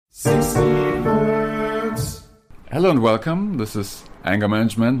Hello and welcome. This is Anger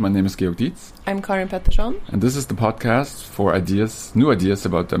Management. My name is Georg Diez. I'm Karin Pettersson. And this is the podcast for new ideas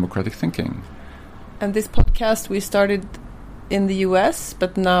about democratic thinking. And this podcast we started in the US,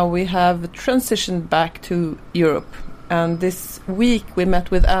 but now we have transitioned back to Europe. And this week we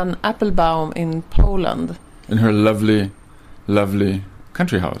met with Anne Applebaum in Poland. In her lovely, lovely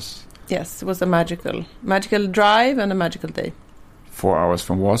country house. Yes, it was a magical drive and a magical day. 4 hours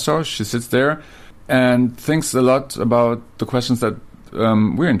from Warsaw. She sits there and thinks a lot about the questions that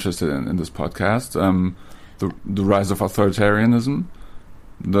we're interested in this podcast. The rise of authoritarianism,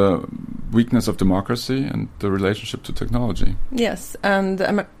 the weakness of democracy, and the relationship to technology. Yes, and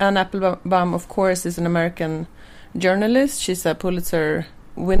Anne Applebaum, of course, is an American journalist. She's a Pulitzer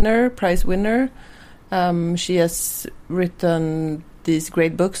Prize winner. She has written these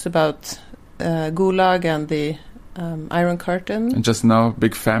great books about Gulag and the Iron Curtain. And just now,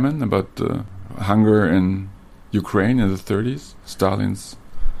 big famine about the hunger in Ukraine in the 30s, Stalin's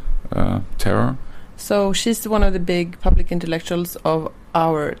terror. So she's one of the big public intellectuals of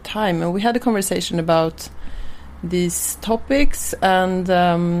our time. And we had a conversation about these topics and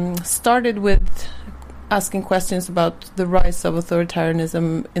started with asking questions about the rise of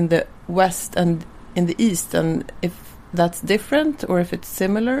authoritarianism in the West and in the East, and if that's different or if it's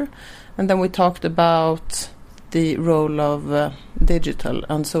similar. And then we talked about the role of digital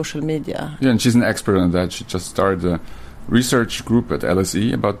and social media. Yeah, and she's an expert on that. She just started a research group at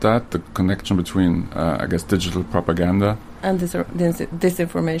LSE about that, the connection between, digital propaganda. And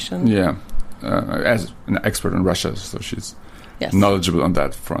disinformation. Yeah, as an expert in Russia, so she's knowledgeable on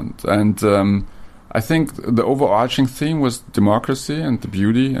that front. And I think the overarching theme was democracy and the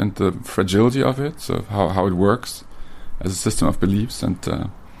beauty and the fragility of it, so how it works as a system of beliefs and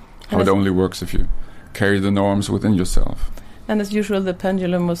how it only works if you carry the norms within yourself. And as usual, the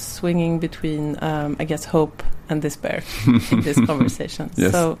pendulum was swinging between, hope and despair in this conversation.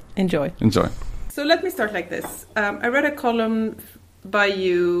 Yes. So enjoy. So let me start like this. I read a column by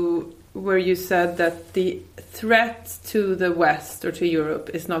you where you said that the threat to the West or to Europe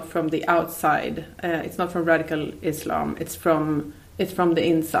is not from the outside. It's not from radical Islam. It's from the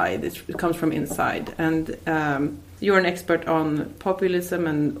inside. It comes from inside. And you're an expert on populism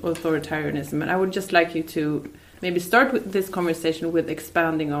and authoritarianism. And I would just like you to maybe start with this conversation with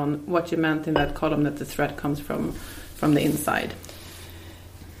expanding on what you meant in that column, that the threat comes from the inside.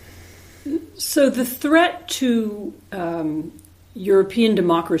 So the threat to European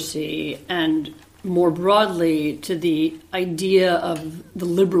democracy and more broadly to the idea of the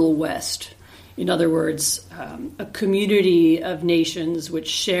liberal West, in other words, a community of nations which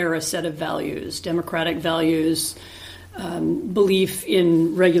share a set of values, democratic values, belief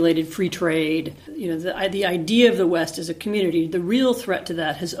in regulated free trade. You know, the idea of the West as a community. The real threat to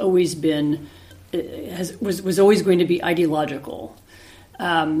that has always been, was always going to be ideological,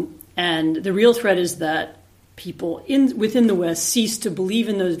 and the real threat is that people within the West cease to believe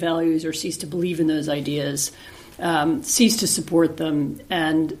in those values or cease to believe in those ideas. Cease to support them,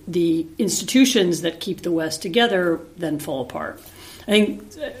 and the institutions that keep the West together then fall apart. I think,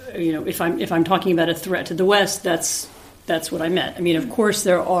 if I'm talking about a threat to the West, that's what I meant. I mean, of course,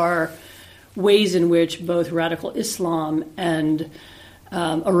 there are ways in which both radical Islam and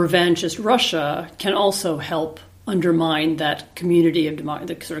a revanchist Russia can also help undermine that community of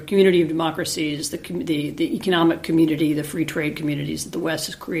the sort of community of democracies, the economic community, the free trade communities that the West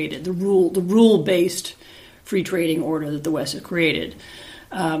has created, the rule-based free trading order that the West has created.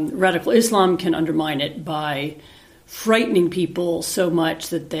 Radical Islam can undermine it by frightening people so much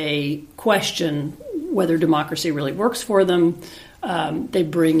that they question whether democracy really works for them. They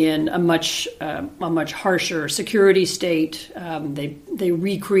bring in a much harsher security state. They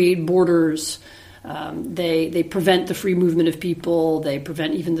recreate borders. They prevent the free movement of people. They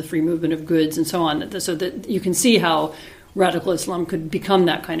prevent even the free movement of goods and so on. So that you can see how radical Islam could become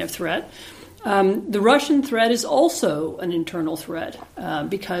that kind of threat. The Russian threat is also an internal threat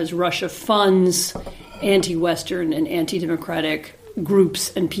because Russia funds anti-Western and anti-democratic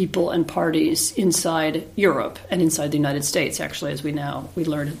groups and people and parties inside Europe and inside the United States, actually, as we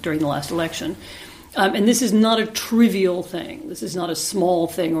learned during the last election. And this is not a trivial thing. This is not a small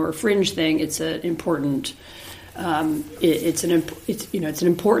thing or a fringe thing. It's an important. It's an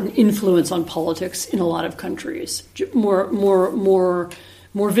important influence on politics in a lot of countries.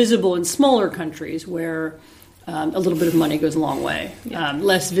 More visible in smaller countries where a little bit of money goes a long way. Yeah.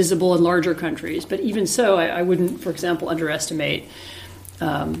 Less visible in larger countries, but even so, I wouldn't, for example, underestimate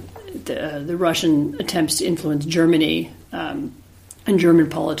the Russian attempts to influence Germany and German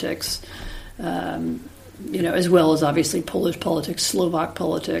politics. as well as obviously Polish politics, Slovak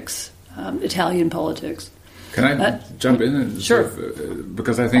politics, Italian politics. Can I jump in? And sure.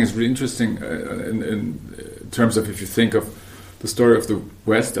 Because I think it's really interesting in terms of if you think of the story of the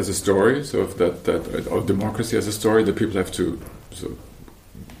West as a story, so of that or democracy as a story that people have to sort of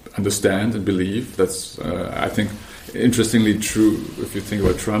understand and believe. That's I think interestingly true if you think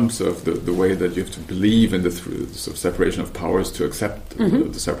about Trump, so of the way that you have to believe in the sort of separation of powers to accept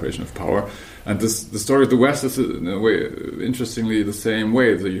the separation of power. And the story of the West is in a way interestingly the same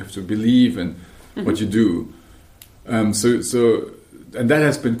way, that you have to believe in what you do. And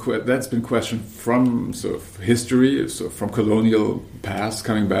that's been questioned from sort of history, so from colonial past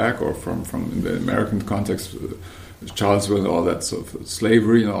coming back, or from in the American context, Charlottesville and all that sort of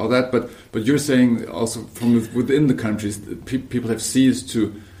slavery and all that. But you're saying also from within the countries, people have ceased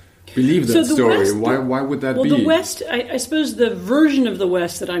to believe that story. West, why would that be? Well, the West, I suppose the version of the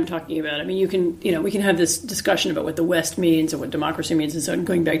West that I'm talking about. I mean, we can have this discussion about what the West means and what democracy means, and so on,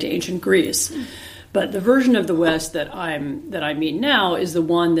 going back to ancient Greece. But the version of the West that I mean now is the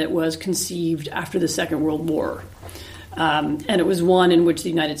one that was conceived after the Second World War. And it was one in which the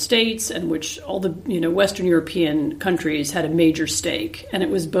United States and which all the Western European countries had a major stake. And it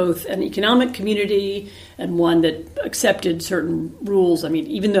was both an economic community and one that accepted certain rules. I mean,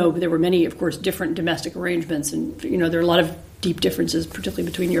 even though there were many, of course, different domestic arrangements, and there are a lot of deep differences, particularly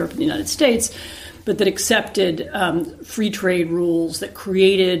between Europe and the United States, but that accepted free trade rules, that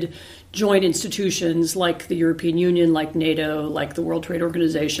created joint institutions like the European Union, like NATO, like the World Trade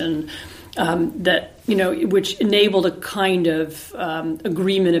Organization, which enabled a kind of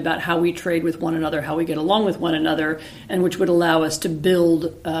agreement about how we trade with one another, how we get along with one another, and which would allow us to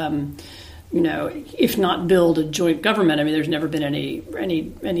build, if not build a joint government. I mean, there's never been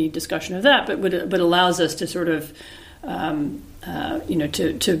any discussion of that, but allows us to sort of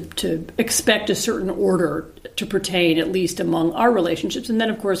to expect a certain order to pertain, at least among our relationships. And then,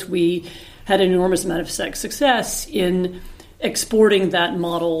 of course, we had an enormous amount of success in exporting that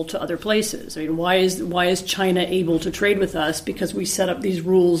model to other places. I mean, why is China able to trade with us? Because we set up these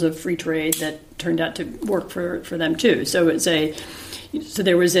rules of free trade that turned out to work for them too. So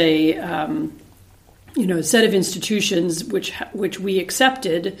there was a set of institutions which we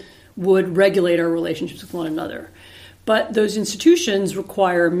accepted would regulate our relationships with one another. But those institutions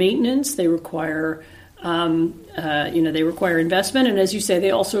require maintenance. They require, they require investment, and as you say,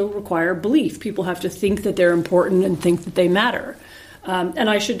 they also require belief. People have to think that they're important and think that they matter. And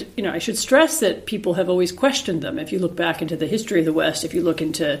I should stress that people have always questioned them. If you look back into the history of the West, if you look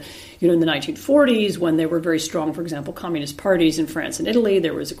into, in the 1940s, when there were very strong, for example, communist parties in France and Italy,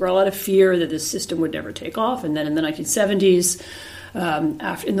 there was a lot of fear that this system would never take off. And then in the 1970s.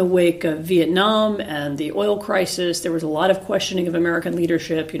 In the wake of Vietnam and the oil crisis, there was a lot of questioning of American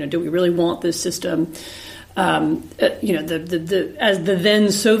leadership. Do we really want this system? As the then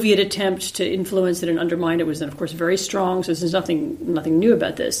Soviet attempt to influence it and undermine it was then, of course, very strong. So there's nothing new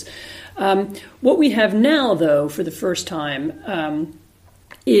about this. What we have now, though, for the first time,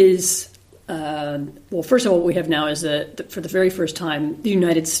 is first of all, what we have now is that for the very first time, the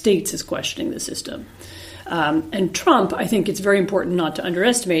United States is questioning the system. And Trump, I think it's very important not to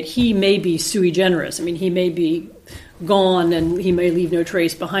underestimate, he may be sui generis. I mean, he may be gone and he may leave no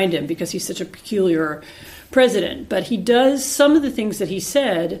trace behind him because he's such a peculiar president. But he does some of the things that he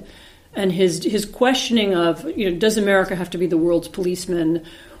said, and his questioning of, does America have to be the world's policeman?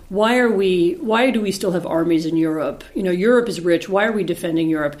 Why do we still have armies in Europe? Europe is rich. Why are we defending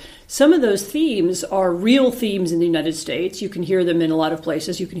Europe? Some of those themes are real themes in the United States. You can hear them in a lot of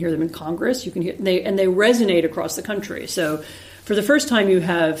places. You can hear them in Congress. And they resonate across the country. So for the first time you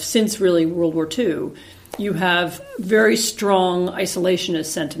have, since really World War II, you have very strong isolationist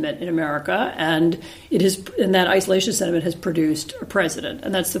sentiment in America, and that isolationist sentiment has produced a president.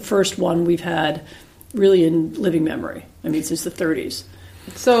 And that's the first one we've had really in living memory. I mean, since the 30s.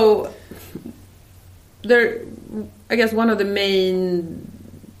 So, I guess one of the main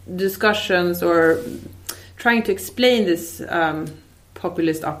discussions or trying to explain this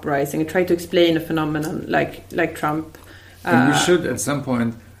populist uprising and try to explain a phenomenon like Trump. And we should, at some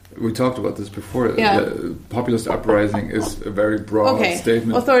point, we talked about this before. Yeah. Populist uprising is a very broad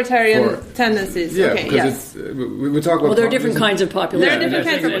statement. Authoritarian tendencies. Yeah, okay, because we talk about. Well, there are different kinds of populism. There are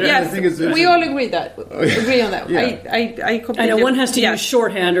different kinds of. Yes, we all agree on that. Yeah. I completely. I know one has to use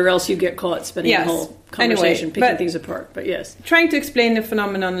shorthand, or else you get caught spending the whole conversation picking things apart. But yes, trying to explain a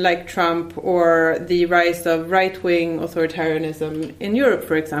phenomenon like Trump or the rise of right-wing authoritarianism in Europe,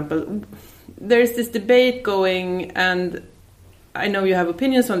 for example, there's this debate going, and I know you have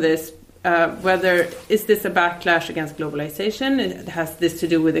opinions on this, whether is this a backlash against globalization? Has this to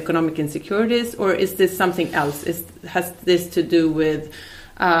do with economic insecurities, or is this something else? Has this to do with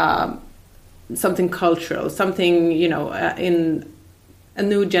something cultural, something, in a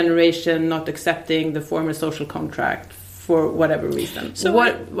new generation not accepting the former social contract for whatever reason? So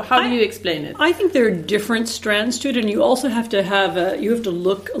how do you explain it? I think there are different strands to it, and you also have to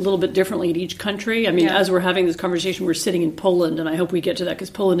look a little bit differently at each country. I mean, as we're having this conversation, we're sitting in Poland, and I hope we get to that, because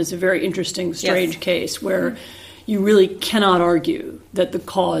Poland is a very interesting, strange case where you really cannot argue that the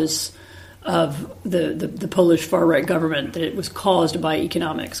cause of the Polish far-right government, that it was caused by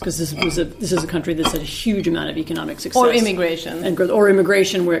economics, because this is a country that's had a huge amount of economic success, or immigration and growth, or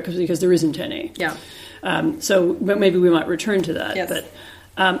immigration, because there isn't any. But maybe we might return to that. Yes. But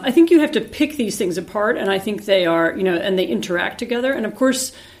I think you have to pick these things apart, and I think they are, and they interact together. And of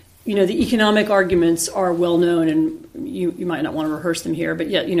course, the economic arguments are well known, and you might not want to rehearse them here, but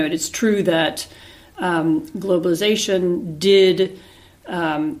yet, it is true that globalization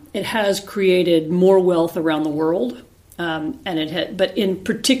it has created more wealth around the world, but in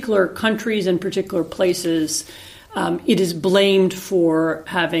particular countries and particular places, it is blamed for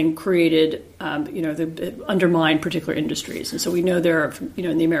having created, undermined particular industries. And so we know there are,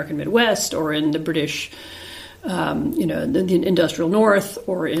 in the American Midwest, or in the British, the industrial North,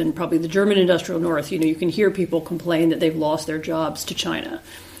 or in probably the German industrial North, you can hear people complain that they've lost their jobs to China.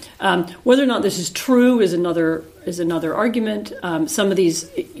 Whether or not this is true is another argument. Some of these,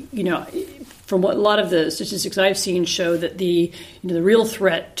 from what a lot of the statistics I've seen show that the real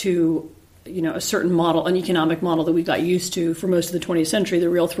threat to a certain model, an economic model that we got used to for most of the 20th century, the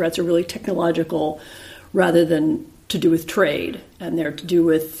real threats are really technological rather than to do with trade, and they're to do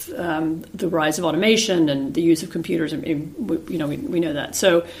with the rise of automation and the use of computers. And we know that.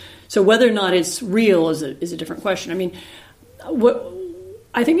 So whether or not it's real is a different question. I mean,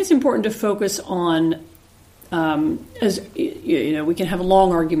 I think it's important to focus on, we can have a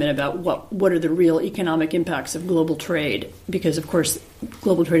long argument about what are the real economic impacts of global trade, because of course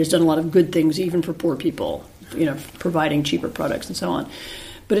global trade has done a lot of good things even for poor people, providing cheaper products and so on.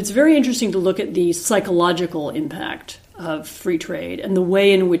 But it's very interesting to look at the psychological impact of free trade and the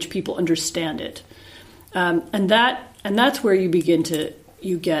way in which people understand it, and that's where you begin to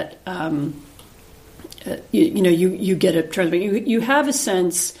get. You get a transmission. You have a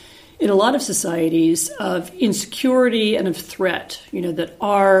sense in a lot of societies of insecurity and of threat. That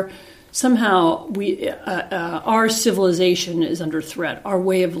our civilization is under threat. Our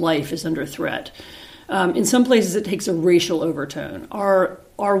way of life is under threat. In some places, it takes a racial overtone. Our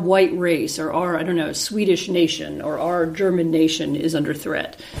white race, or our Swedish nation, or our German nation is under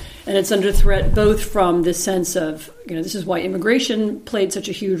threat, and it's under threat both from this sense of this is why immigration played such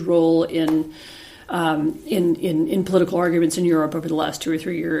a huge role in political arguments in Europe over the last 2 or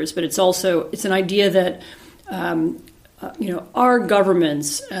 3 years, but it's an idea that our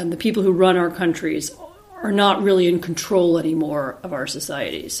governments and the people who run our countries are not really in control anymore of our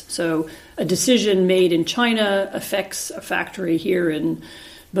societies. So a decision made in China affects a factory here in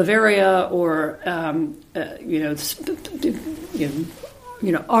Bavaria, or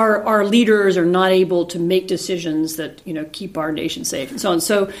our leaders are not able to make decisions that keep our nation safe, and so on.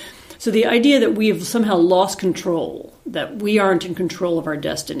 So the idea that we have somehow lost control, that we aren't in control of our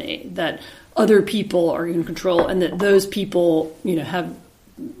destiny, that other people are in control, and that those people, have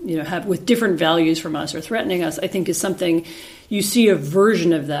with different values from us or threatening us, I think is something you see a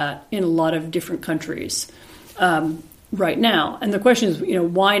version of that in a lot of different countries right now. And the question is,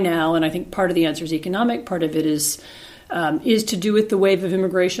 why now? And I think part of the answer is economic. Part of it is to do with the wave of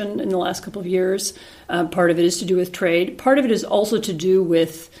immigration in the last couple of years. Part of it is to do with trade. Part of it is also to do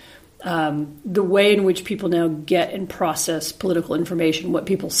with the way in which people now get and process political information, what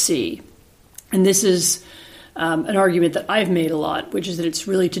people see. And this is an argument that I've made a lot, which is that it's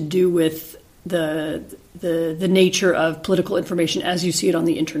really to do with the nature of political information as you see it on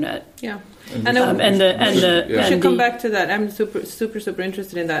the internet. Yeah. We should come back to that. I'm super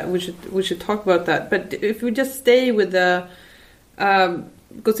interested in that. We should talk about that. But if we just stay with the,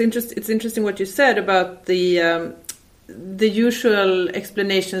 because it's interesting what you said about the usual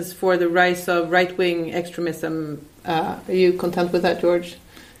explanations for the rise of right-wing extremism. Are you content with that, George?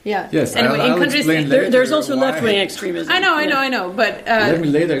 Yeah. Yes. Anyway, I'll explain later. There's also left-wing extremism. I know. But let me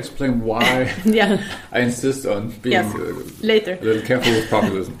later explain why. Yeah. I insist on being later a little careful with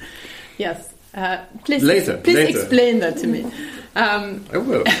populism. Yes. Please later. explain that to me. I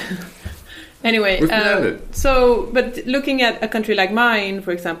will. Anyway, so but looking at a country like mine,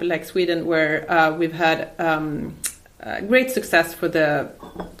 for example, like Sweden, where we've had great success for the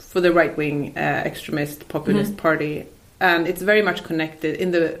right-wing extremist populist party and it's very much connected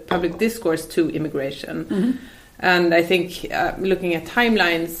in the public discourse to immigration. And I think looking at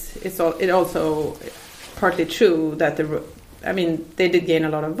timelines, it also partly true that they did gain a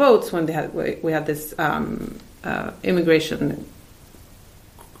lot of votes when we had this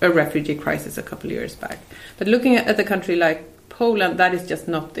a refugee crisis a couple of years back. But looking at a country like Poland, that is just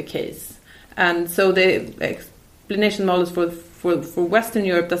not the case. And so the explanation models for Western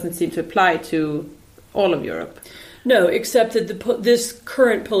Europe doesn't seem to apply to all of Europe. No, except that this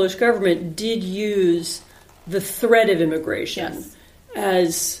current Polish government did use the threat of immigration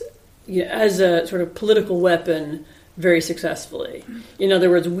as a sort of political weapon very successfully. In other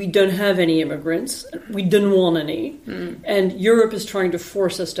words, we don't have any immigrants, we don't want any, and Europe is trying to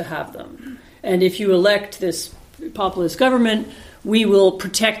force us to have them. And if you elect this populist government, we will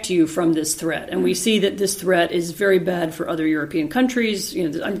protect you from this threat. And we see that this threat is very bad for other European countries.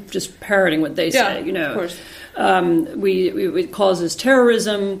 I'm just parroting what they say. Of course. It causes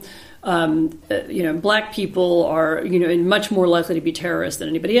terrorism. Black people are, much more likely to be terrorists than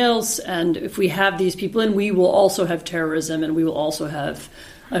anybody else. And if we have these people in, we will also have terrorism, and we will also have,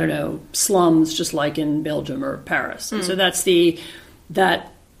 slums, just like in Belgium or Paris. And so that's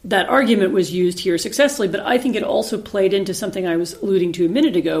that argument was used here successfully. But I think it also played into something I was alluding to a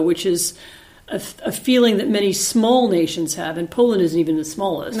minute ago, which is a feeling that many small nations have, and Poland isn't even the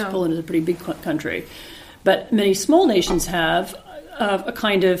smallest. No. Poland is a pretty big country. But many small nations have a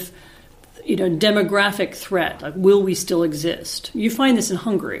kind of demographic threat, like will we still exist? You find this in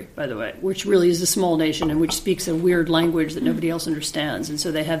Hungary, by the way, which really is a small nation and which speaks a weird language that nobody else understands, and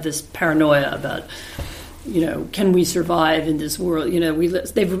so they have this paranoia about, can we survive in this world?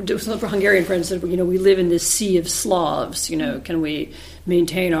 For Hungarian friends said, we live in this sea of Slavs. Can we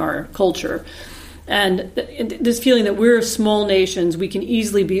maintain our culture? And this feeling that we're small nations, we can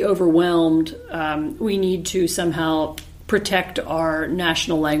easily be overwhelmed. We need to somehow protect our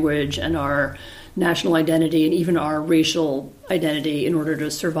national language and our national identity and even our racial identity in order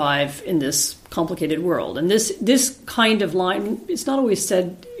to survive in this complicated world. And this kind of line, it's not always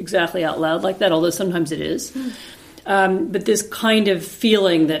said exactly out loud like that, although sometimes it is. But this kind of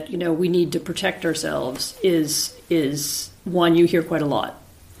feeling that, we need to protect ourselves is one you hear quite a lot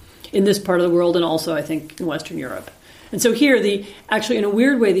in this part of the world, and also, I think, in Western Europe. And so here, actually, in a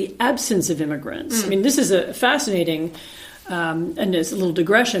weird way, the absence of immigrants. I mean, this is a fascinating, and it's a little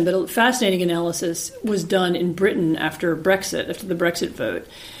digression, but a fascinating analysis was done in Britain after the Brexit vote.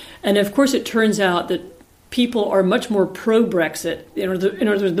 And of course, it turns out that people are much more pro-Brexit. In other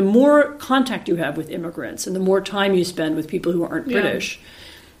words, the more contact you have with immigrants and the more time you spend with people who aren't British,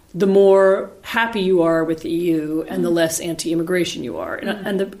 the more happy you are with the EU and the less anti-immigration you are.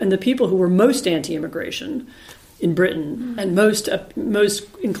 And the people who were most anti-immigration in Britain and most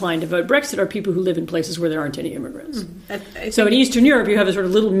inclined to vote Brexit are people who live in places where there aren't any immigrants. So in Eastern Europe, you have a sort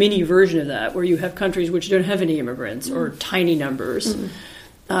of little mini version of that, where you have countries which don't have any immigrants or tiny numbers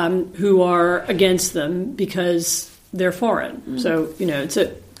who are against them because they're foreign. So, it's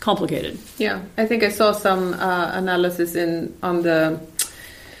complicated. Yeah, I think I saw some analysis on the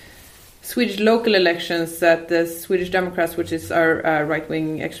Swedish local elections that the Swedish Democrats, which is our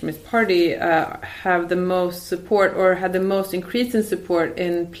right-wing extremist party, have the most support, or had the most increase in support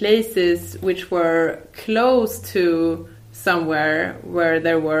in places which were close to somewhere where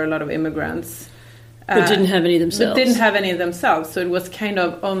there were a lot of immigrants. But didn't have any themselves. So it was kind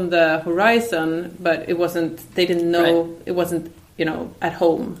of on the horizon, but it wasn't. They didn't know. Right. It wasn't, at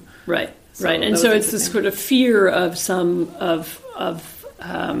home. Right. So right. And so it's this sort of fear of some of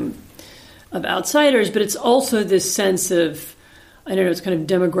outsiders, but it's also this sense of, it's kind of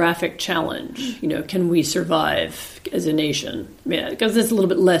demographic challenge. Can we survive as a nation? Because it's a little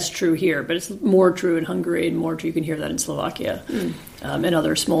bit less true here, but it's more true in Hungary, and more true, you can hear that in Slovakia and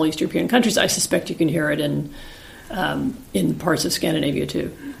other small East European countries. I suspect you can hear it in parts of Scandinavia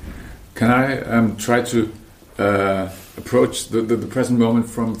too. Can I try to approach the present moment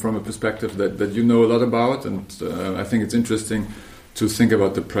from a perspective that you know a lot about? And I think it's interesting to think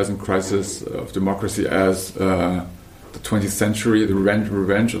about the present crisis of democracy as the 20th century, the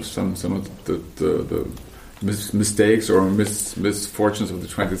revenge of some of the mistakes or misfortunes of the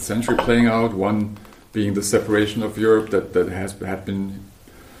 20th century playing out. One being the separation of Europe that had been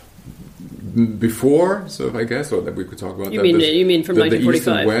before, so I guess, or that we could talk about. You mean from 1945? The East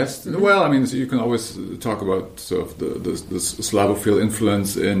and West. Well, so you can always talk about sort of the Slavophile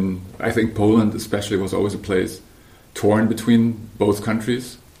influence in. I think Poland, especially, was always a place torn between both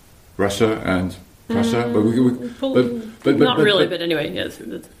countries, Russia and Prussia. But not really. But anyway, yes.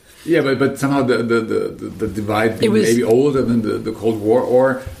 Yeah, but somehow the divide being maybe older than the Cold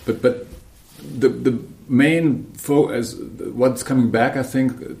War, but the main what's coming back, I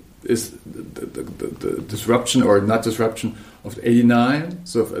think, is the disruption, or not disruption, of '89.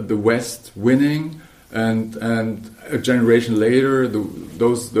 So the West winning, and a generation later,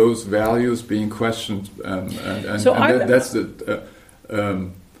 those values being questioned, that's the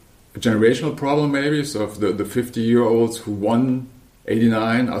a generational problem, maybe. So if the 50-year-olds who won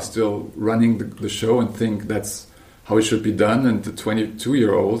 '89 are still running the show and think that's how it should be done, and the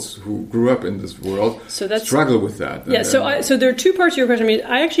 22-year-olds who grew up in this world struggle with that. Yeah, so there are two parts to your question. I mean,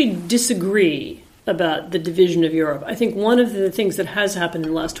 I actually disagree about the division of Europe. I think one of the things that has happened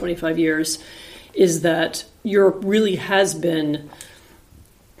in the last 25 years is that Europe really has been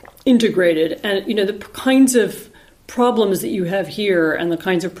integrated, and the kinds of problems that you have here and the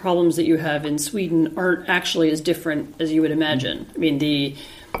kinds of problems that you have in Sweden aren't actually as different as you would imagine. I mean,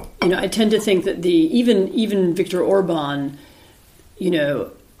 I tend to think that even Viktor Orban,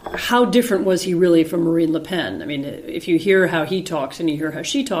 how different was he really from Marine Le Pen? I mean, if you hear how he talks and you hear how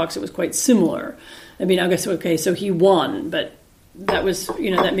she talks, it was quite similar. I mean, I guess, okay, so he won, but that was,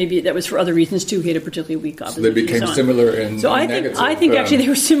 that was for other reasons too. He had a particularly weak opposition. So they became similar in negative. I think actually they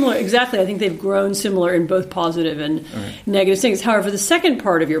were similar. Exactly. I think they've grown similar in both positive and negative things. However, the second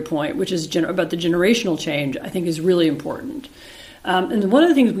part of your point, which is about the generational change, I think is really important. And one of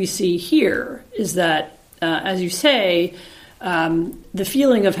the things we see here is that, as you say, the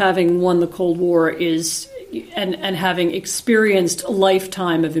feeling of having won the Cold War and having experienced a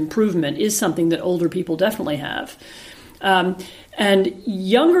lifetime of improvement is something that older people definitely have. And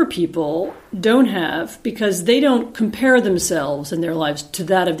younger people don't have, because they don't compare themselves in their lives to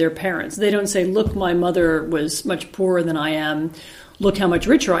that of their parents. They don't say, look, my mother was much poorer than I am. Look how much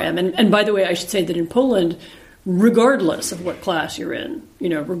richer I am. And by the way, I should say that in Poland, regardless of what class you're in,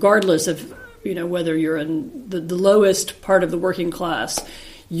 regardless of, whether you're in the lowest part of the working class,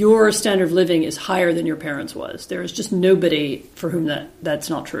 your standard of living is higher than your parents' was. There is just nobody for whom that's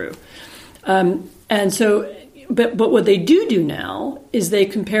not true. And so... But what they do now is they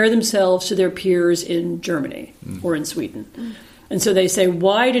compare themselves to their peers in Germany or in Sweden. And so they say,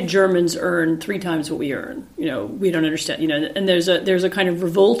 why do Germans earn 3 times what we earn? We don't understand. And there's a kind of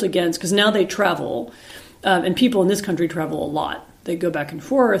revolt against, because now they travel, and people in this country travel a lot. They go back and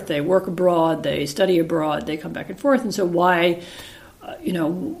forth, they work abroad, they study abroad, they come back and forth. And so why,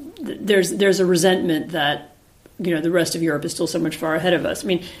 there's a resentment that, the rest of Europe is still so much far ahead of us. I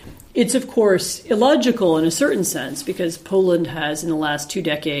mean, it's, of course, illogical in a certain sense, because Poland has, in the last 2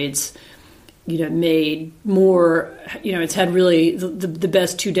 decades, made more, it's had really the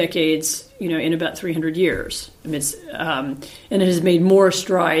best 2 decades, in about 300 years. I mean, and it has made more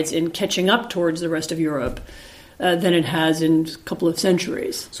strides in catching up towards the rest of Europe than it has in a couple of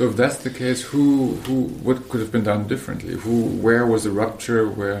centuries. So if that's the case, what could have been done differently? Where was the rupture?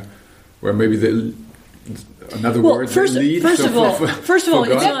 Where maybe First of all,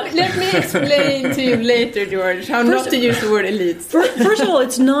 let me explain to you later, George, how not to use the word elites. First of all,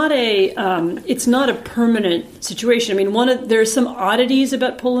 it's not a permanent situation. I mean, there's some oddities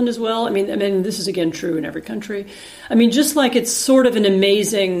about Poland as well. I mean, this is again true in every country. I mean, just like it's sort of an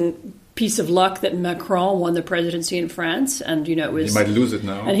amazing piece of luck that Macron won the presidency in France, and it was, he might lose it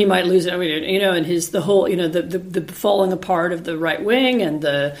now, and he might lose it. I mean, and the whole the falling apart of the right wing and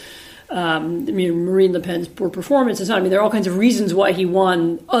the. Marine Le Pen's poor performance. There are all kinds of reasons why he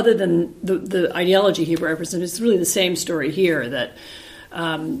won, other than the ideology he represents. It's really the same story here, that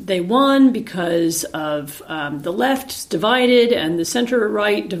they won because of the left divided and the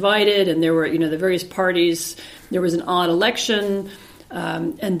center-right divided, and there were, the various parties. There was an odd election,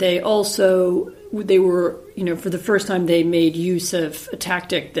 and they were, for the first time, they made use of a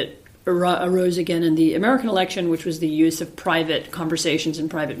tactic that arose again in the American election, which was the use of private conversations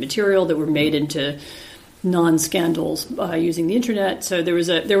and private material that were made into non-scandals using the internet. So there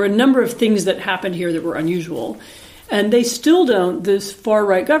were a number of things that happened here that were unusual, and they still don't. This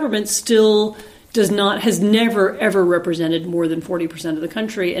far-right government still has never ever represented more than 40% of the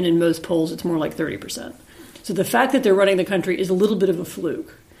country, and in most polls it's more like 30%. So the fact that they're running the country is a little bit of a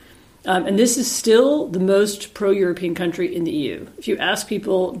fluke. And this is still the most pro-European country in the EU. If you ask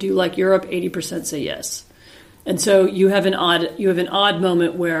people, do you like Europe, 80% say yes. And so you have an odd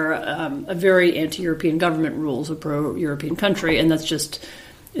moment where a very anti-European government rules a pro-European country, and that's just,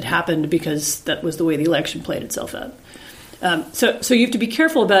 it happened because that was the way the election played itself out. So you have to be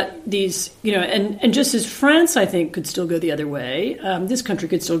careful about these, and just as France, I think, could still go the other way, this country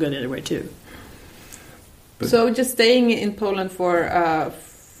could still go the other way too. So just staying in Poland for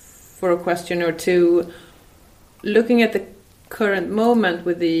a question or two, looking at the current moment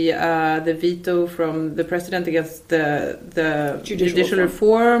with the veto from the president against the judicial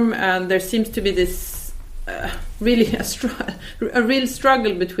reform, and there seems to be this really a real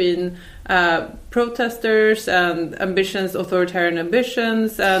struggle between protesters and authoritarian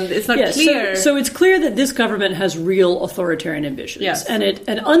ambitions, and it's not clear. So it's clear that this government has real authoritarian ambitions. Yes. And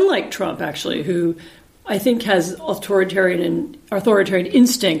unlike Trump, actually, who I think has authoritarian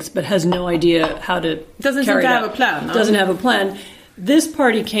instincts, but has no idea how to doesn't seem to have a plan. No? Doesn't have a plan. This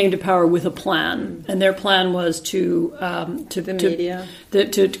party came to power with a plan, and their plan was to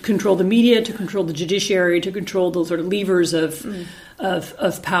control the media, to control the judiciary, to control the sort of levers of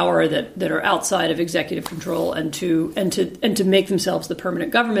power that are outside of executive control, and to make themselves the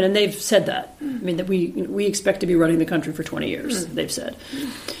permanent government. And they've said that. I mean, that we expect to be running the country for 20 years. They've said.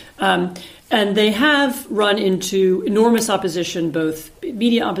 And they have run into enormous opposition, both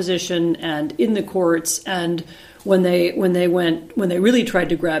media opposition and in the courts. And when they really tried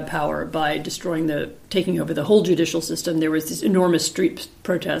to grab power by taking over the whole judicial system, there was these enormous street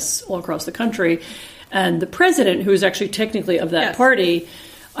protests all across the country. And the president, who is actually technically of that party,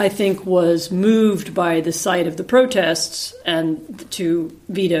 I think was moved by the sight of the protests and to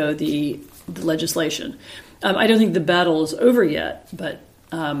veto the legislation. I don't think the battle is over yet, but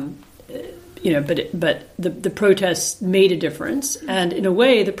the protests made a difference, and in a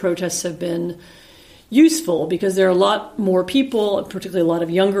way, the protests have been useful because there are a lot more people, particularly a lot of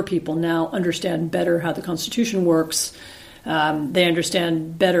younger people, now understand better how the Constitution works. They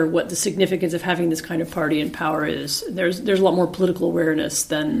understand better what the significance of having this kind of party in power is. There's a lot more political awareness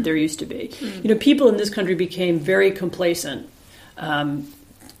than there used to be. People in this country became very complacent.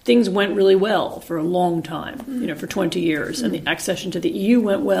 Things went really well for a long time, for 20 years. And the accession to the EU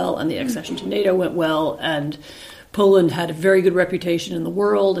went well, and the accession to NATO went well, and Poland had a very good reputation in the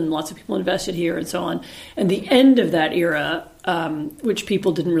world, and lots of people invested here, and so on. And the end of that era, which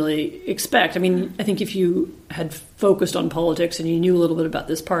people didn't really expect. I mean, I think if you had focused on politics and you knew a little bit about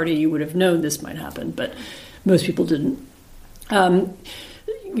this party, you would have known this might happen, but most people didn't.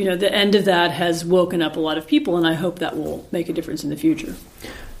 The end of that has woken up a lot of people, and I hope that will make a difference in the future.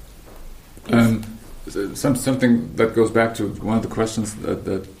 Something that goes back to one of the questions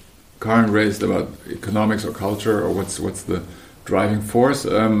that Karin raised about economics or culture, or what's the driving force,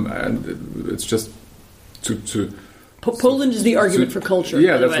 and it's just to Poland is the argument for culture.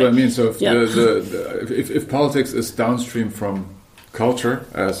 Yeah, that's what I mean. So if politics is downstream from culture,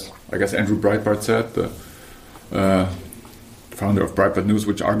 as I guess Andrew Breitbart said, the founder of Breitbart News,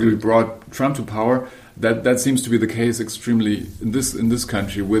 which arguably brought Trump to power, that seems to be the case extremely in this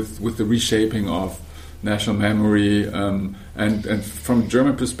country with the reshaping of national memory, and from a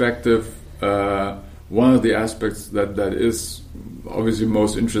German perspective, one of the aspects that is obviously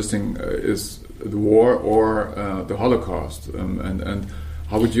most interesting is the war or the Holocaust, and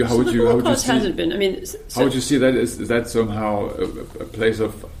how would you see, hasn't been. I mean, how would you see that? Is that somehow a place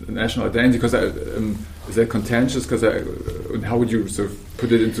of national identity? Because is that contentious? Because how would you sort of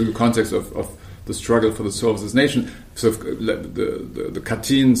put it into the context of the struggle for the soul of this nation? Sort of the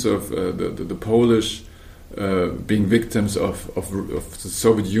Katyn, the Polish being victims of the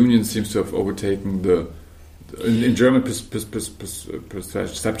Soviet Union seems to have overtaken in German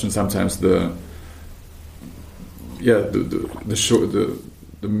perception sometimes the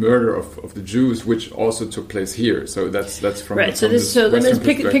murder of the Jews, which also took place here. So that's from right. So let's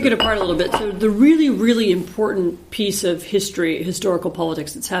pick it apart a little bit. So the really, really important piece of historical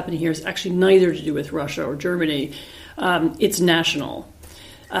politics that's happening here is actually neither to do with Russia or Germany. It's national.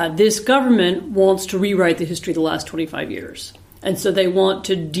 This government wants to rewrite the history of the last 25 years. And so they want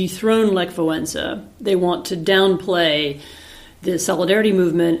to dethrone Lech Wałęsa. They want to downplay the Solidarity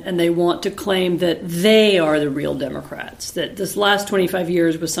movement, and they want to claim that they are the real Democrats, that this last 25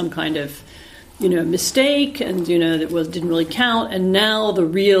 years was some kind of, mistake, and, that didn't really count, and now the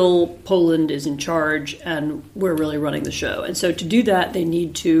real Poland is in charge, and we're really running the show. And so to do that, they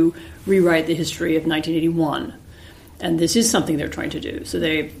need to rewrite the history of 1981. And this is something they're trying to do. So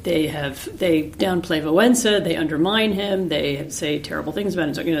they downplay Wałęsa, they undermine him, they say terrible things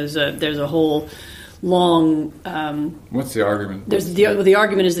about him. So, there's a whole long. What's the argument? The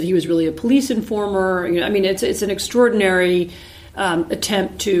argument is that he was really a police informer. It's an extraordinary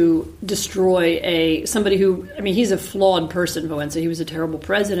attempt to destroy somebody who. He's a flawed person, Wałęsa. He was a terrible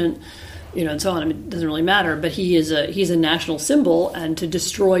president, and so on. It doesn't really matter. But he's a national symbol, and to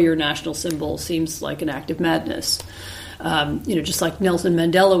destroy your national symbol seems like an act of madness. Just like Nelson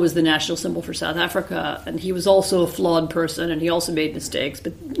Mandela was the national symbol for South Africa, and he was also a flawed person, and he also made mistakes.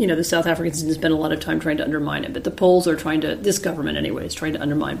 But, the South Africans didn't spend a lot of time trying to undermine him. But the Poles are this government anyway, is trying to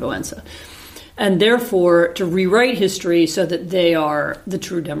undermine Wałęsa. And therefore, to rewrite history so that they are the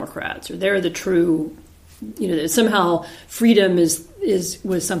true Democrats, or they're the true somehow freedom was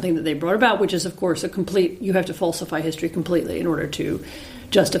something that they brought about, which is, of course, you have to falsify history completely in order to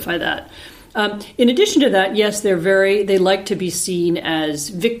justify that. In addition to that, yes, they like to be seen as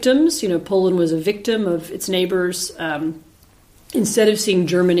victims. Poland was a victim of its neighbors. Instead of seeing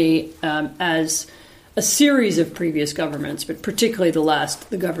Germany as a series of previous governments, but particularly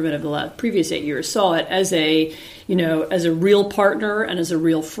the government of the previous 8 years saw it as a real partner and as a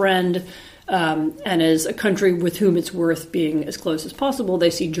real friend, and as a country with whom it's worth being as close as possible. They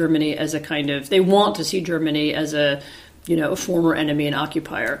see Germany as they want to see Germany as a former enemy and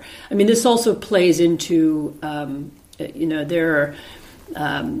occupier. I mean, this also plays into, they're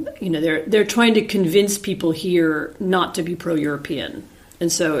trying to convince people here not to be pro-European.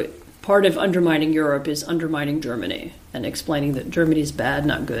 And so part of undermining Europe is undermining Germany and explaining that Germany is bad,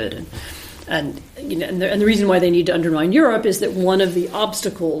 not good. And the reason why they need to undermine Europe is that one of the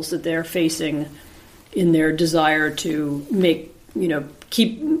obstacles that they're facing in their desire to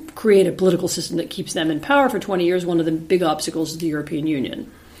create a political system that keeps them in power for 20 years, one of the big obstacles is the European Union.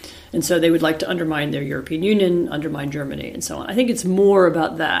 And so they would like to undermine their European Union, undermine Germany, and so on. I think it's more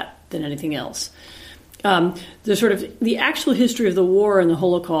about that than anything else. The actual history of the war and the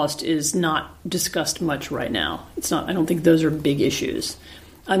Holocaust is not discussed much right now. It's not. I don't think those are big issues.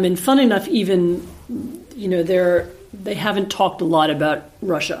 I mean, fun enough, even they haven't talked a lot about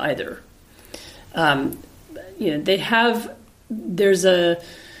Russia either.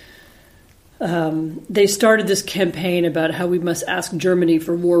 They started this campaign about how we must ask Germany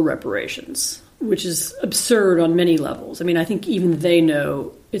for war reparations, which is absurd on many levels. I mean, I think even they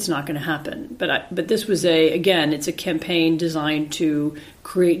know it's not going to happen. But this was it's a campaign designed to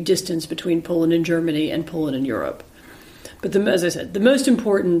create distance between Poland and Germany and Poland and Europe. But as I said, the most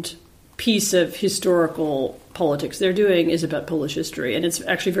important piece of historical politics they're doing is about Polish history, and it's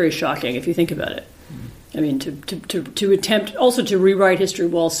actually very shocking if you think about it. I mean, to attempt also to rewrite history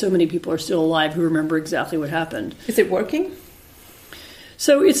while so many people are still alive who remember exactly what happened. Is it working?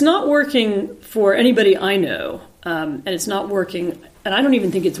 So it's not working for anybody I know, and it's not working, and I don't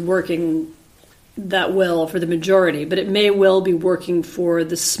even think it's working that well for the majority, but it may well be working for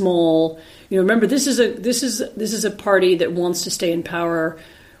the small. Remember, this is a party that wants to stay in power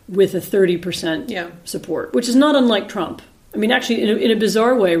with a 30% support, which is not unlike Trump. I mean, actually, in a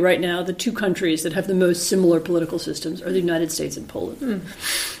bizarre way, right now, the two countries that have the most similar political systems are the United States and Poland.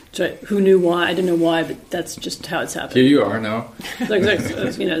 So who knew why? I don't know why, but that's just how it's happened. Here you are now.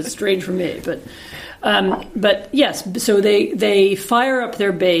 It's strange for me, but yes. So they fire up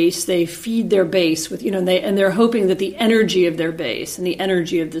their base, they feed their base with and they're hoping that the energy of their base and the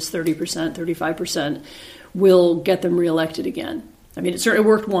energy of this 30%, 35% will get them reelected again. I mean, it certainly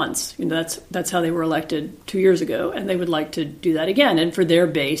worked once. That's how they were elected 2 years ago, and they would like to do that again. And for their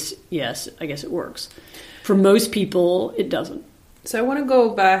base, yes, I guess it works. For most people, it doesn't. So I want to go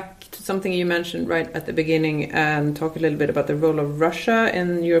back to something you mentioned right at the beginning and talk a little bit about the role of Russia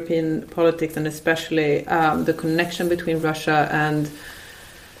in European politics, and especially the connection between Russia and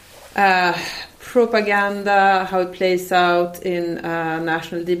propaganda, how it plays out in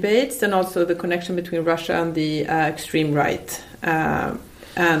national debates, and also the connection between Russia and the extreme right,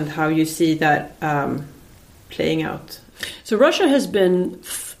 and how you see that playing out. So Russia has been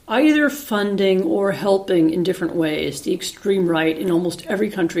either funding or helping in different ways the extreme right in almost every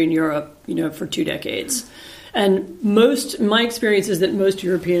country in Europe, for 2 decades. And my experience is that most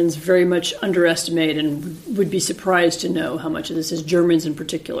Europeans very much underestimate and would be surprised to know how much of this is, Germans in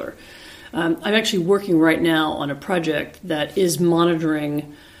particular. I'm actually working right now on a project that is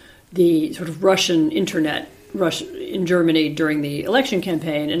monitoring the sort of Russian internet in Germany during the election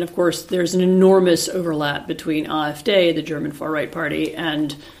campaign. And of course, there's an enormous overlap between AfD, the German far-right party,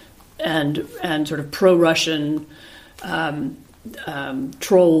 and sort of pro-Russian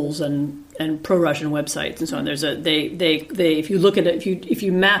trolls and pro-Russian websites and so on. There's if you look at it, if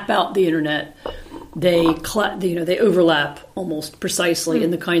you map out the internet, they overlap almost precisely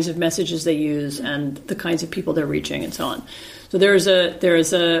in the kinds of messages they use and the kinds of people they're reaching and so on. So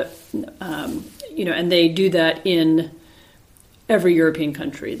and they do that in every European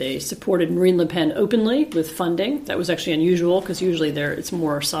country. They supported Marine Le Pen openly with funding. That was actually unusual because usually it's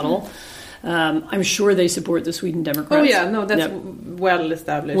more subtle. I'm sure they support the Sweden Democrats. Oh yeah, no, that's well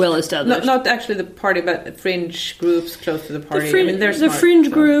established. Well established. Not actually the party, but fringe groups close to the party. The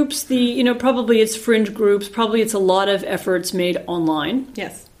fringe groups. Probably it's fringe groups. Probably it's a lot of efforts made online.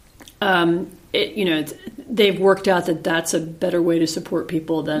 Yes. they've worked out that that's a better way to support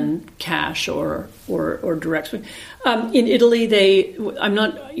people than cash or direct. In Italy,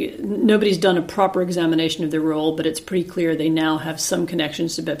 nobody's done a proper examination of their role, but it's pretty clear they now have some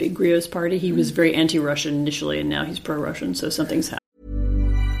connections to Beppe Grillo's party. He was very anti-Russian initially, and now he's pro-Russian, so something's happened.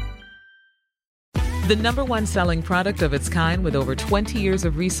 The number one selling product of its kind with over 20 years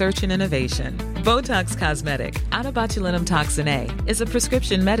of research and innovation. Botox Cosmetic, onabotulinum toxin A, is a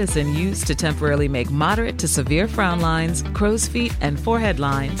prescription medicine used to temporarily make moderate to severe frown lines, crow's feet, and forehead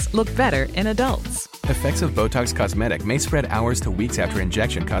lines look better in adults. Effects of Botox Cosmetic may spread hours to weeks after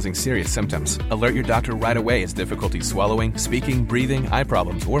injection, causing serious symptoms. Alert your doctor right away as difficulty swallowing, speaking, breathing, eye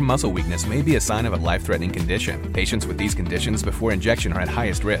problems, or muscle weakness may be a sign of a life-threatening condition. Patients with these conditions before injection are at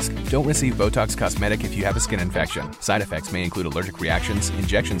highest risk. Don't receive Botox Cosmetic if you have a skin infection. Side effects may include allergic reactions,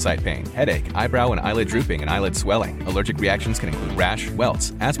 injection site pain, headache, eyebrow and eyelid drooping, and eyelid swelling. Allergic reactions can include rash,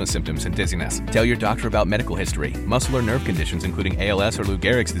 welts, asthma symptoms, and dizziness. Tell your doctor about medical history, muscle or nerve conditions including ALS or Lou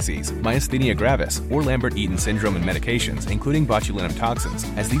Gehrig's disease, myasthenia gravis, or Lambert-Eaton syndrome, and medications, including botulinum toxins,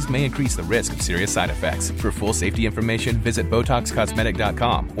 as these may increase the risk of serious side effects. For full safety information, visit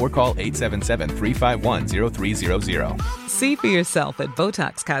BotoxCosmetic.com or call 877-351-0300. See for yourself at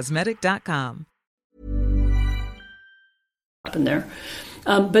BotoxCosmetic.com. In there.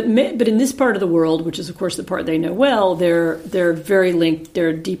 But in this part of the world, which is of course the part they know well, they're very linked.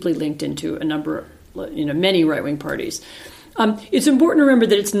 They're deeply linked into a number, many right-wing parties. It's important to remember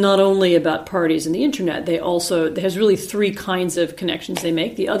that it's not only about parties and the internet. There's really three kinds of connections they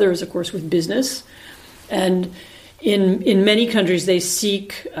make. The other is, of course, with business, and in many countries they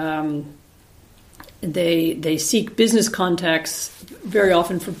seek business contacts very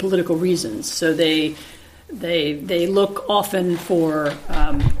often for political reasons. So they look often for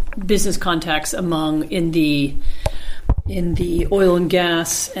business contacts in the oil and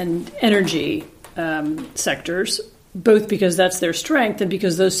gas and energy sectors, both because that's their strength and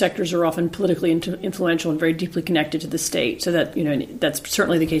because those sectors are often politically influential and very deeply connected to the state. So that that's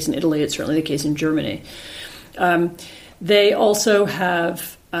certainly the case in Italy. It's certainly the case in Germany. They also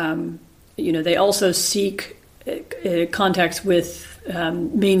have they also seek contacts with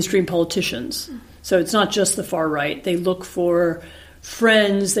mainstream politicians. So it's not just the far right. They look for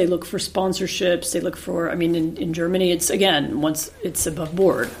friends. They look for sponsorships. They look for. In Germany, it's it's above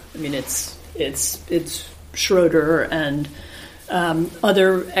board. It's Schroeder and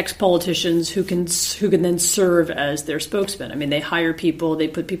other ex-politicians who can then serve as their spokesman. They hire people. They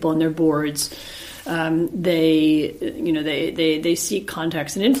put people on their boards. They seek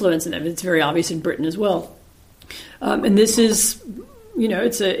contacts and influence, and it's very obvious in Britain as well. And this is,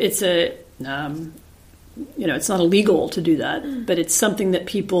 it's not illegal to do that, but it's something that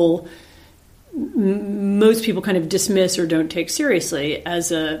most people kind of dismiss or don't take seriously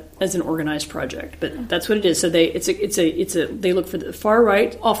as an organized project. But that's what it is. So they look for the far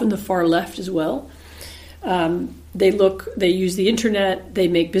right, often the far left as well. They use the internet, they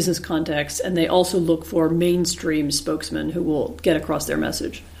make business contacts, and they also look for mainstream spokesmen who will get across their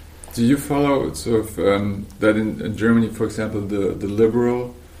message. Do you follow that in Germany, for example, the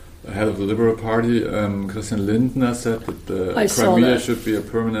head of the Liberal Party, Christian Lindner, said that the Crimea should be a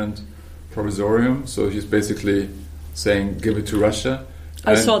permanent provisorium? So he's basically saying, give it to Russia.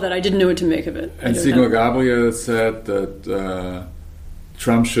 I saw that. I didn't know what to make of it. And Sigmar Gabriel said that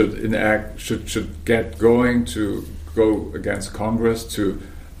Trump should get going to go against Congress to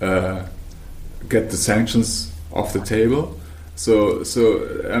get the sanctions off the table. So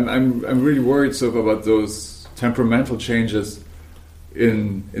I'm really worried about those temperamental changes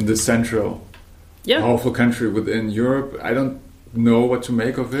in the central powerful country within Europe. I don't know what to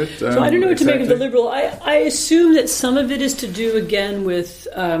make of it. So I don't know what to make of the Liberal. I assume that some of it is to do again with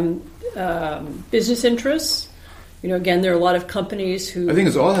business interests. Again, there are a lot of companies who. I think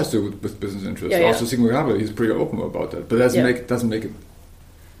it all has to do with business interests. Also, Sigmar Gabriel, he's pretty open about that, but doesn't make it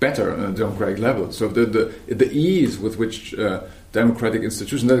better on a democratic level. So the ease with which democratic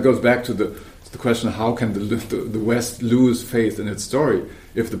institutions, that goes back to the question: how can the West lose faith in its story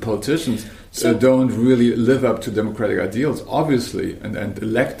if the politicians don't really live up to democratic ideals? Obviously, and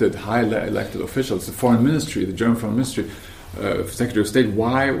highly elected officials, the foreign ministry, the German foreign ministry. Secretary of State,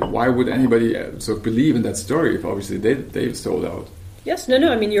 why would anybody believe in that story if obviously they sold out? Yes, no,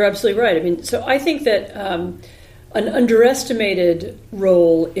 you're absolutely right. So I think that an underestimated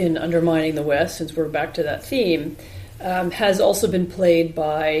role in undermining the West, since we're back to that theme, has also been played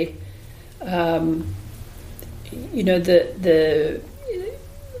by,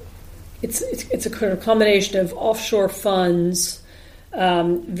 it's a kind of combination of offshore funds,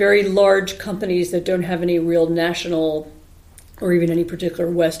 very large companies that don't have any real national or even any particular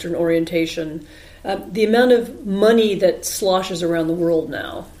Western orientation, the amount of money that sloshes around the world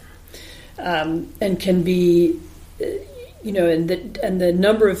now, and can be, and the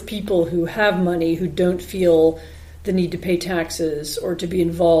number of people who have money who don't feel the need to pay taxes or to be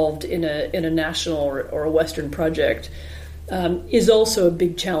involved in a national or a Western project is also a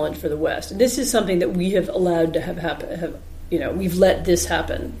big challenge for the West. And this is something that we have allowed to have happen. We've let this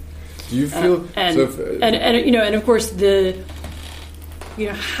happen. Do you feel and of course how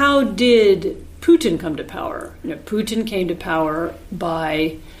did Putin come to power? Putin came to power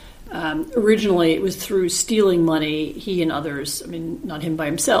by originally it was through stealing money. He and others, not him by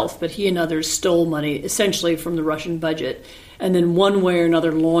himself, but he and others stole money essentially from the Russian budget, and then one way or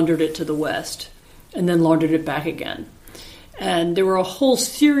another laundered it to the West, and then laundered it back again. And there were a whole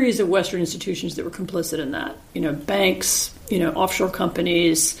series of Western institutions that were complicit in that. Banks, offshore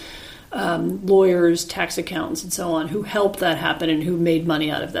companies, lawyers, tax accountants, and so on, who helped that happen and who made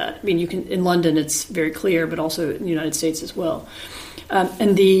money out of that. You can in London it's very clear, but also in the United States as well.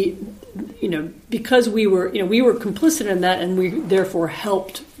 Because we were complicit in that, and we therefore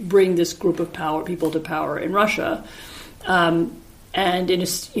helped bring this group of people to power in Russia, and in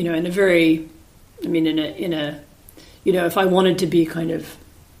a very, if I wanted to be kind of,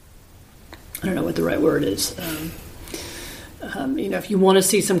 I don't know what the right word is, if you want to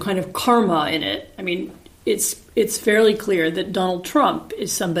see some kind of karma in it, it's fairly clear that Donald Trump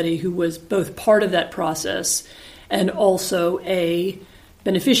is somebody who was both part of that process and also a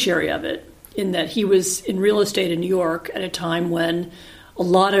beneficiary of it, in that he was in real estate in New York at a time when a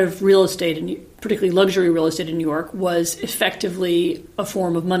lot of real estate, particularly luxury real estate in New York, was effectively a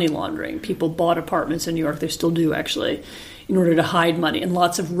form of money laundering. People bought apartments in New York, they still do actually, in order to hide money, and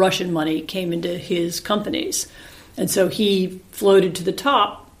lots of Russian money came into his companies. And so he floated to the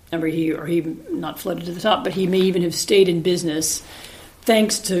top, he not floated to the top, but he may even have stayed in business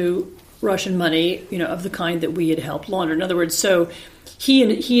thanks to Russian money, of the kind that we had helped launder. In other words, so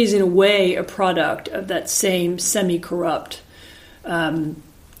he is in a way a product of that same semi-corrupt,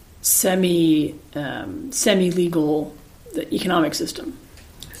 semi-legal economic system.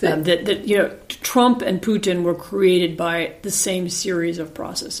 That Trump and Putin were created by the same series of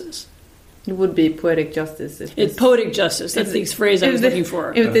processes. It would be poetic justice. It's poetic justice. That's the phrase I was looking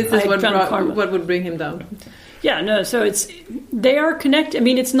for. If this is what would bring him down. Yeah, no. So they are connected.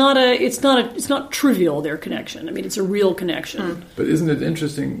 It's not trivial, their connection. It's a real connection. But isn't it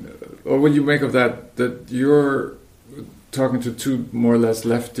interesting, or what you make of that you're talking to two more or less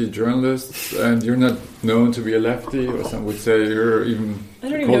lefty journalists, and you're not known to be a lefty, or some would say you're even I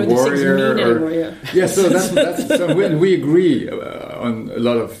don't even know what these things mean anymore. Yeah, so that's so we agree on a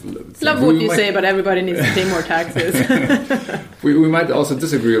lot of things. Love what you say, but everybody needs to pay more taxes. we might also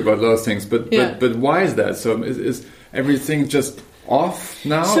disagree about a lot of things, but why is that? So is everything just off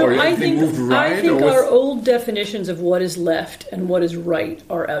now, or everything moved right? I think our old definitions of what is left and what is right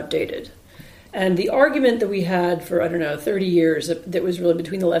are outdated. And the argument that we had for, 30 years that was really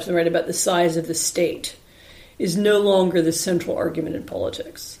between the left and the right about the size of the state is no longer the central argument in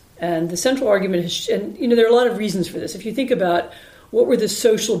politics. And the central argument is, there are a lot of reasons for this. If you think about what were the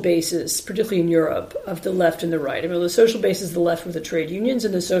social bases, particularly in Europe, of the left and the right. The social bases of the left were the trade unions,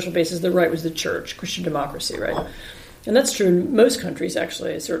 and the social bases of the right was the church, Christian democracy, right? And that's true in most countries,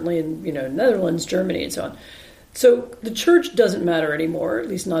 actually, certainly in, Netherlands, Germany, and so on. So the church doesn't matter anymore, at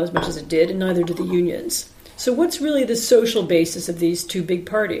least not as much as it did, and neither do the unions. So what's really the social basis of these two big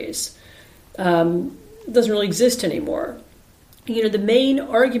parties? It doesn't really exist anymore. The main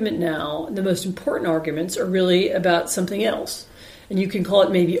argument now, the most important arguments, are really about something else. And you can call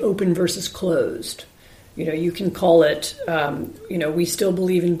it maybe open versus closed. You can call it, we still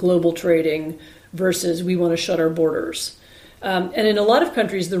believe in global trading versus we want to shut our borders. And in a lot of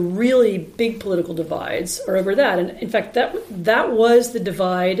countries, the really big political divides are over that. And in fact, that was the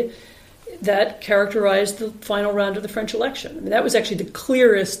divide that characterized the final round of the French election. That was actually the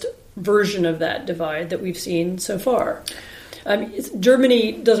clearest version of that divide that we've seen so far.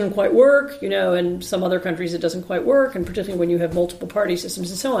 Germany doesn't quite work, and some other countries it doesn't quite work, and particularly when you have multiple party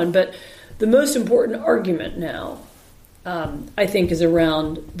systems and so on. But the most important argument now, I think, is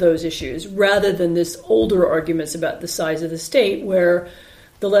around those issues, rather than this older arguments about the size of the state, where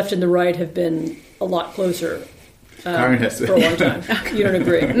the left and the right have been a lot closer for a long time. You don't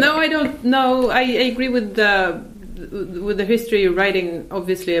agree? No, I don't. No, I agree with the history you're writing,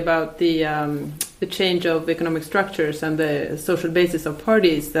 obviously, about the change of economic structures and the social basis of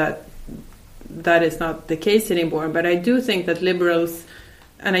parties. That is not the case anymore. But I do think that liberals,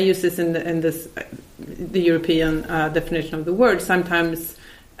 and I use this in the European definition of the word, sometimes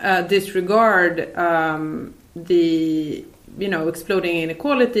disregard the exploding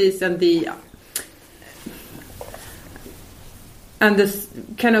inequalities and the this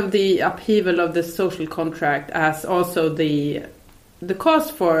kind of the upheaval of the social contract as also the cause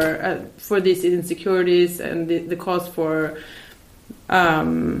for these insecurities and the cause for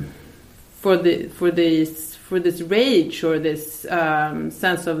this rage or this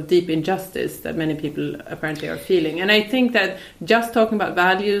sense of deep injustice that many people apparently are feeling. And I think that just talking about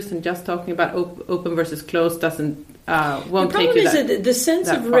values and just talking about open versus closed won't take you that. The problem is that the sense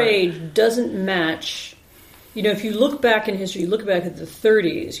of rage doesn't match. You know, if you look back in history, you look back at the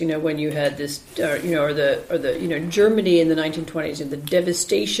 30s, you know, when you had this, or the Germany in the 1920s, and the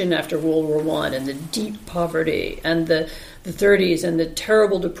devastation after World War I, and the deep poverty, and the 30s, and the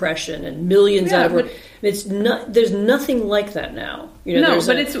terrible depression, and millions out of work. There's nothing like that now. You know, no,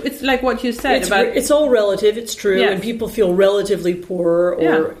 but it's like what you said it's all relative. It's true, and people feel relatively poorer,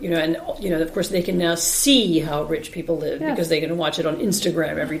 or and of course they can now see how rich people live because they can watch it on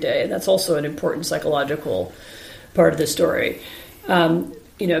Instagram every day, and that's also an important psychological part of the story. But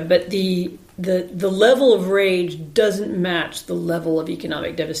the level of rage doesn't match the level of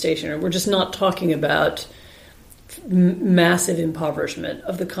economic devastation, and we're just not talking about massive impoverishment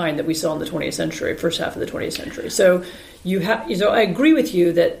of the kind that we saw in the 20th century, first half of the 20th century. So I agree with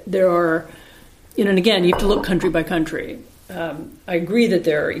you that there are, and again, you have to look country by country. I agree that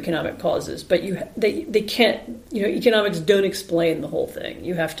there are economic causes, but they can't, economics don't explain the whole thing.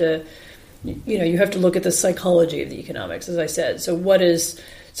 You have to look at the psychology of the economics, as I said. So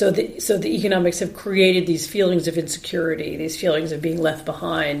the economics have created these feelings of insecurity, these feelings of being left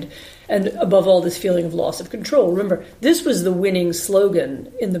behind, and above all, this feeling of loss of control. Remember, this was the winning slogan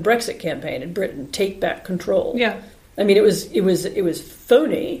in the Brexit campaign in Britain: "Take back control." Yeah, I mean, it was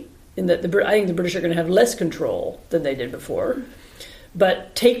phony in that I think the British are going to have less control than they did before.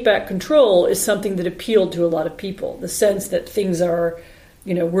 But take back control is something that appealed to a lot of people. The sense that things are,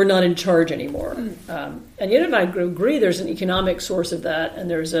 we're not in charge anymore. And yet, I agree, there's an economic source of that, and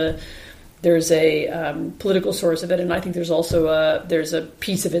there's a political source of it, and I think there's also a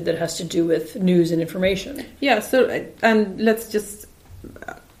piece of it that has to do with news and information. Yeah. So, and let's just.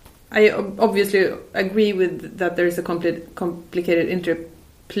 I obviously agree with that. There's a complicated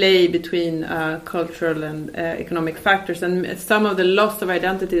interplay between cultural and economic factors, and some of the loss of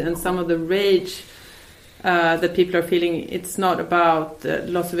identity and some of the rage that people are feeling. It's not about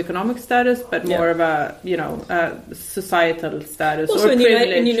loss of economic status, but more of a societal status. Also, or in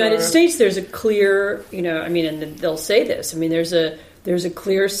the United States, there's a clear, and they'll say this. I mean, there's a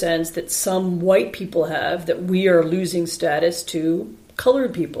clear sense that some white people have that we are losing status to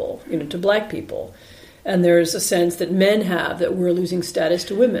colored people, to black people, and there's a sense that men have that we're losing status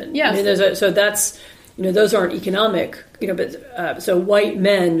to women. Yes. So that's. Those aren't economic, but so white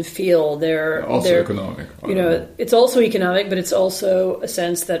men feel they're economic. It's also economic, but it's also a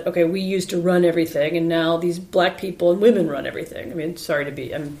sense that, okay, we used to run everything, and now these black people and women run everything. I mean, sorry to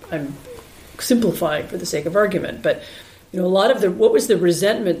be, I'm simplifying for the sake of argument, but a lot of what was the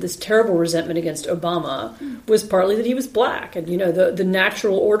resentment, this terrible resentment against Obama, was partly that he was black, and the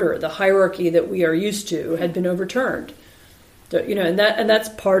natural order, the hierarchy that we are used to, had been overturned. And that's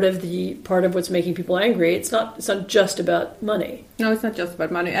part of what's making people angry. It's not just about money. No, it's not just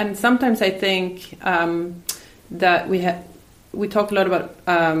about money. And sometimes I think that we talk a lot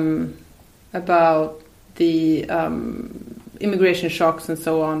about the immigration shocks and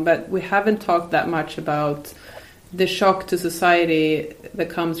so on, but we haven't talked that much about the shock to society that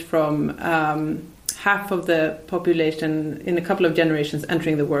comes from half of the population in a couple of generations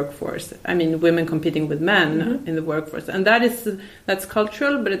entering the workforce. I mean, women competing with men in the workforce. And that's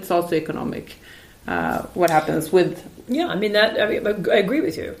cultural, but it's also economic, what happens with... Yeah, I agree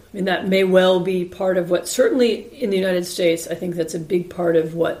with you. I mean, that may well be part of what, certainly in the United States, I think that's a big part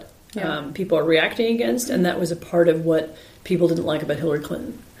of what people are reacting against, and that was a part of what people didn't like about Hillary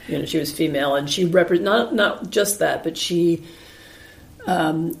Clinton. She was female, and she not just that, but she...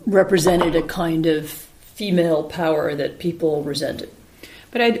 represented a kind of female power that people resented.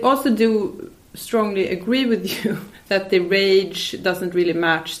 But I also do strongly agree with you that the rage doesn't really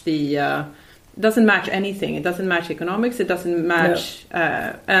match doesn't match anything. It doesn't match economics. It doesn't match.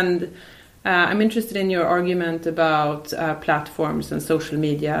 No. I'm interested in your argument about platforms and social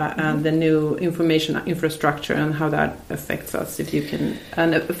media and the new information infrastructure and how that affects us. If you can,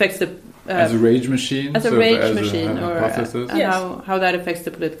 and it affects the. As a rage machine? As a rage machine, or how that affects the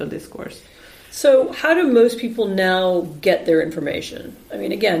political discourse. So how do most people now get their information? I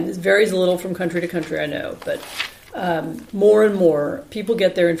mean, again, this varies a little from country to country, I know, but more and more people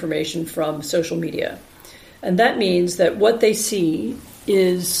get their information from social media. And that means that what they see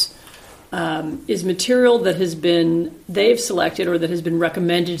is material that they've selected or that has been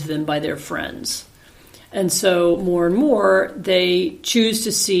recommended to them by their friends. And so more and more, they choose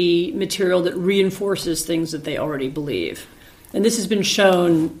to see material that reinforces things that they already believe. And this has been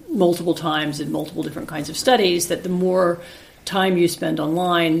shown multiple times in multiple different kinds of studies, that the more time you spend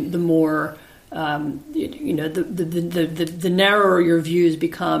online, the more the narrower your views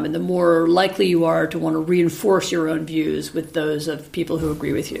become, and the more likely you are to want to reinforce your own views with those of people who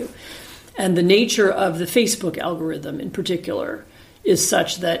agree with you. And the nature of the Facebook algorithm in particular is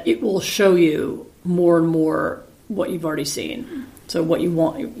such that it will show you more and more what you've already seen. So what you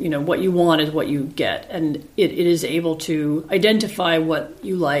want is what you get, and it is able to identify what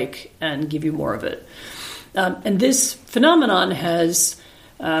you like and give you more of it. And this phenomenon has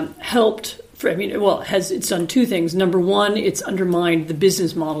helped. It's done two things. Number one, it's undermined the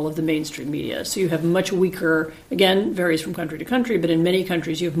business model of the mainstream media. So you have much weaker, again, varies from country to country, but in many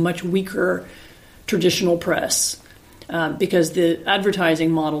countries you have much weaker traditional press because the advertising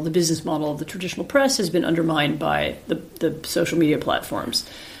model, the business model of the traditional press has been undermined by the social media platforms.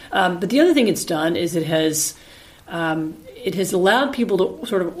 But the other thing it's done is it has allowed people to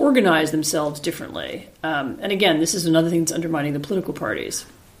sort of organize themselves differently. And again, this is another thing that's undermining the political parties.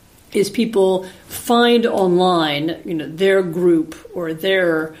 Is people find online, their group or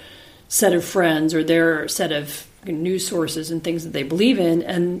their set of friends or their set of news sources and things that they believe in,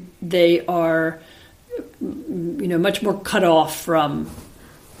 and they are, much more cut off from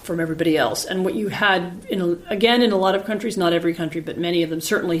everybody else. And what you had, in a lot of countries, not every country, but many of them,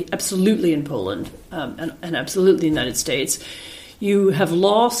 certainly, absolutely in Poland and absolutely in the United States, you have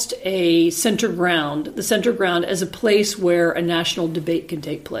lost a center ground, the center ground as a place where a national debate can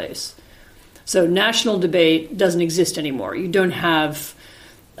take place. So national debate doesn't exist anymore. You don't have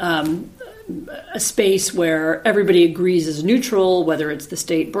a space where everybody agrees as neutral, whether it's the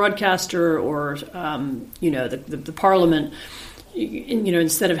state broadcaster or, the parliament.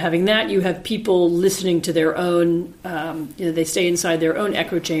 Instead of having that, you have people listening to their own, they stay inside their own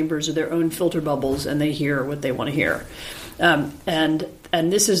echo chambers or their own filter bubbles, and they hear what they want to hear. And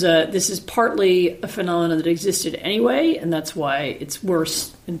this is partly a phenomenon that existed anyway, and that's why it's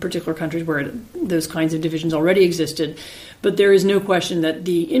worse in particular countries where those kinds of divisions already existed. But there is no question that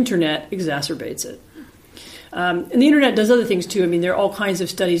the internet exacerbates it. And the internet does other things too. I mean, there are all kinds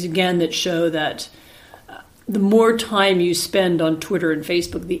of studies again that show that the more time you spend on Twitter and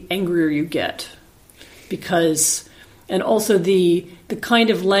Facebook, the angrier you get, and also the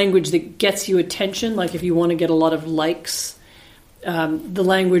kind of language that gets you attention, like if you want to get a lot of likes, the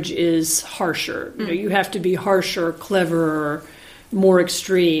language is harsher. You have to be harsher, cleverer, more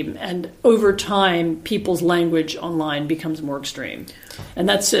extreme, and over time, people's language online becomes more extreme, and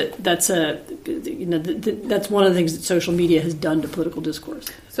that's it. That's one of the things that social media has done to political discourse.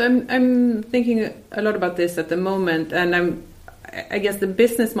 So I'm thinking a lot about this at the moment, and I guess the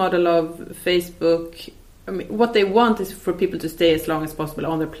business model of Facebook. I mean, what they want is for people to stay as long as possible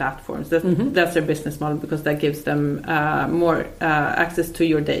on their platforms. That's their business model, because that gives them more access to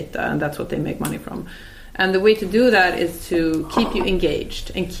your data, and that's what they make money from. And the way to do that is to keep you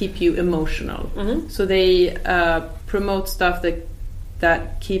engaged and keep you emotional. Mm-hmm. So they promote stuff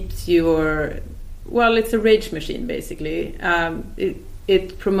that keeps it's a rage machine, basically.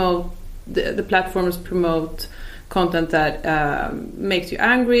 The platforms promote content that makes you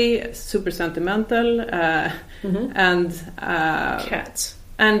angry, super sentimental, and cats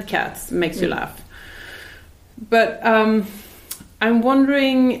makes you laugh. But I'm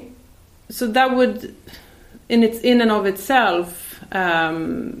wondering, so that would, in and of itself,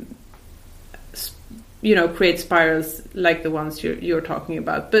 create spirals like the ones you're talking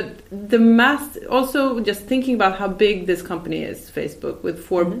about. But the mass, also just thinking about how big this company is, Facebook, with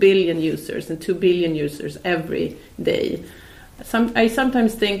 4 billion users and 2 billion users every day. I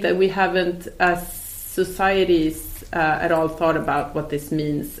sometimes think that we haven't, as societies, at all thought about what this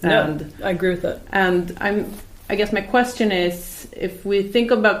means. No, and I agree with that. And I guess my question is, if we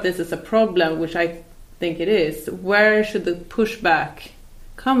think about this as a problem, which I think it is, where should the pushback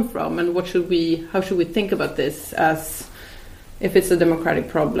come from, and how should we think about this as if it's a democratic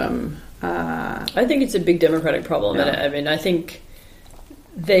problem? I think it's a big democratic problem, and I mean, I think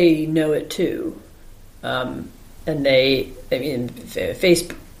they know it too, and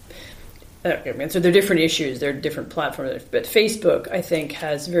Facebook. So they're different issues, they're different platforms, but Facebook, I think,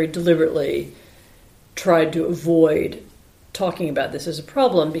 has very deliberately tried to avoid talking about this as a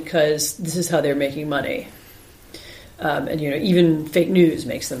problem because this is how they're making money. And even fake news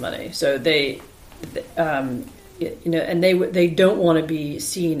makes them money. So they don't want to be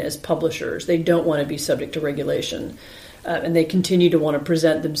seen as publishers. They don't want to be subject to regulation, and they continue to want to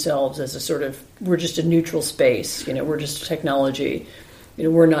present themselves as a sort of, we're just a neutral space. We're just technology,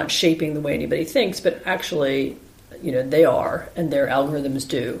 we're not shaping the way anybody thinks, but actually, they are, and their algorithms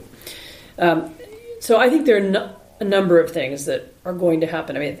do. So I think there are a number of things that are going to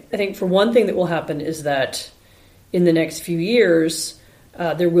happen. I mean, I think for one thing that will happen is that in the next few years,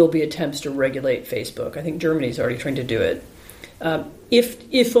 there will be attempts to regulate Facebook. I think Germany's already trying to do it.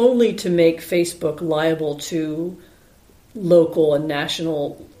 If only to make Facebook liable to local and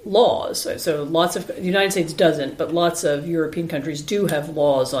national laws. So the United States doesn't, but lots of European countries do have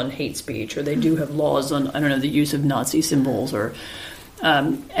laws on hate speech, or they do have laws on, the use of Nazi symbols,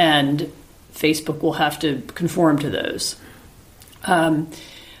 and Facebook will have to conform to those.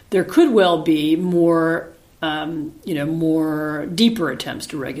 There could well be more deeper attempts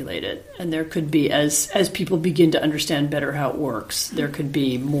to regulate it, and there could be, as people begin to understand better how it works, there could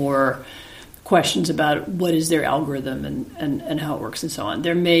be more questions about what is their algorithm and how it works and so on.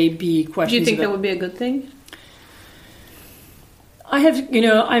 There may be questions. Do you think that would be a good thing? I'm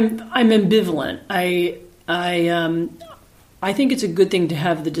ambivalent. I think it's a good thing to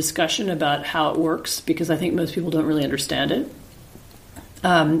have the discussion about how it works, because I think most people don't really understand it.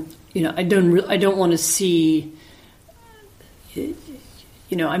 I don't want to see.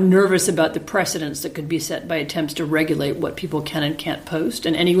 I'm nervous about the precedents that could be set by attempts to regulate what people can and can't post.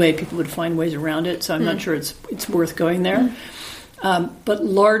 And anyway, people would find ways around it. So I'm not sure it's worth going there. But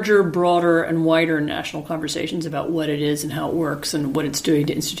larger, broader, and wider national conversations about what it is and how it works and what it's doing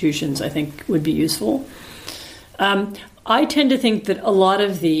to institutions, I think, would be useful. I tend to think that a lot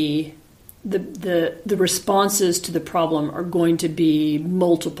of the responses to the problem are going to be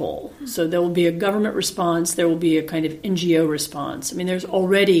multiple. So there will be a government response, there will be a kind of NGO response. I mean, there's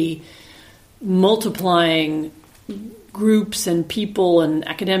already multiplying groups and people and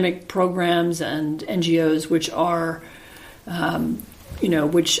academic programs and NGOs which are,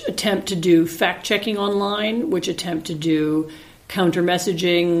 which attempt to do fact-checking online, which attempt to do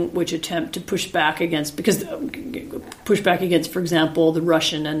counter-messaging, which attempt to push back against, for example, the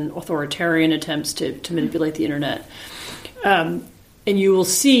Russian and authoritarian attempts to manipulate the internet. And you will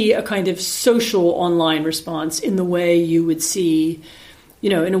see a kind of social online response in the way you would see,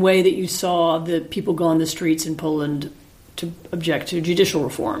 in a way that you saw the people go on the streets in Poland to object to judicial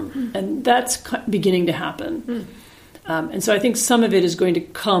reform. And that's beginning to happen. And so I think some of it is going to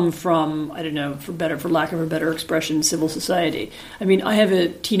come from, for lack of a better expression, civil society. I mean, I have a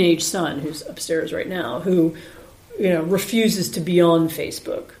teenage son who's upstairs right now who, refuses to be on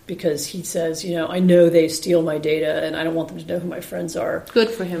Facebook because he says, I know they steal my data and I don't want them to know who my friends are. Good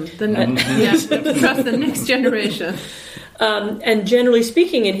for him. Trust the next generation. And generally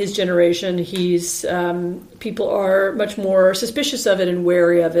speaking, in his generation, people are much more suspicious of it and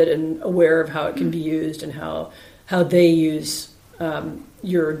wary of it and aware of how it can be used and how they use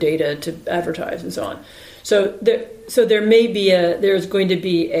your data to advertise and so on. So there's going to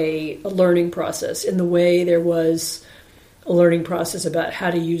be a learning process in the way there was a learning process about how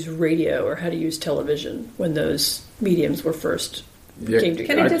to use radio or how to use television when those mediums were first came together.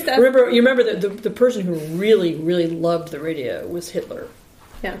 Can I just ask? Remember that the person who really, really loved the radio was Hitler.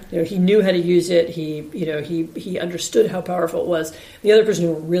 Yeah. He knew how to use it. He understood how powerful it was. The other person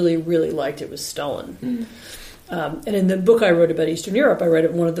who really, really liked it was Stalin. And in the book I wrote about Eastern Europe, I read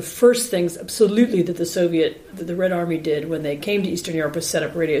one of the first things absolutely that the Red Army did when they came to Eastern Europe was set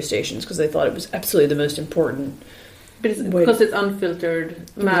up radio stations because they thought it was absolutely the most important. Because it's unfiltered.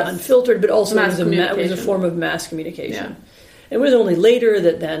 Unfiltered, but also it was a form of mass communication. Yeah. It was only later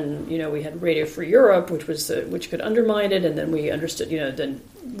that then, we had Radio Free Europe, which could undermine it, and then we understood, then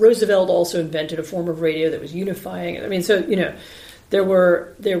Roosevelt also invented a form of radio that was unifying. I mean, so, there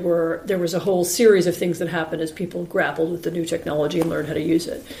was a whole series of things that happened as people grappled with the new technology and learned how to use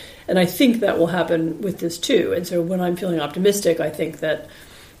it. And I think that will happen with this too. And so when I'm feeling optimistic, I think that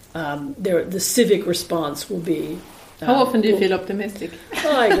the civic response will be. How often do you feel optimistic?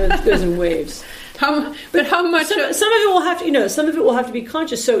 It goes in waves. How much? Some of it will have to, some of it will have to be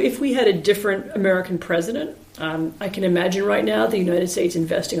conscious. So if we had a different American president, I can imagine right now the United States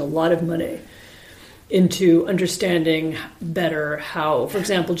investing a lot of money into understanding better how, for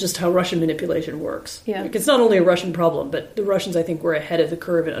example, just how Russian manipulation works. Yeah. Like, it's not only a Russian problem, but the Russians, I think, were ahead of the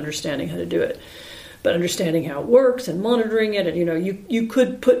curve in understanding how to do it. But understanding how it works and monitoring it, and you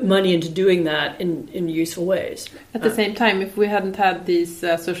could put money into doing that in useful ways. At the same time, if we hadn't had these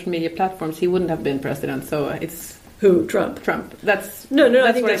social media platforms, he wouldn't have been president. So it's who? Trump. That's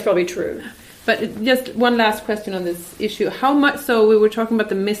I think that's probably true. But just one last question on this issue: how much? So we were talking about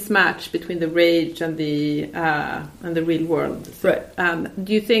the mismatch between the rage and the real world, right?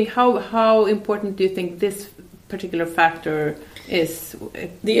 Do you think how important do you think this particular factor is?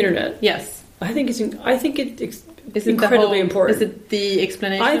 The internet. Yes. I think incredibly important. Is it the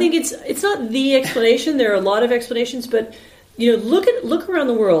explanation? I think it's not the explanation. There are a lot of explanations, but look around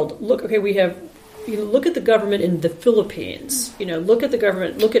the world. Look at the government in the Philippines. Look at the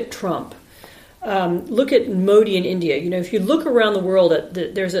government. Look at Trump. Look at Modi in India. If you look around the world,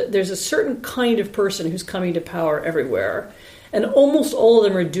 there's a certain kind of person who's coming to power everywhere, and almost all of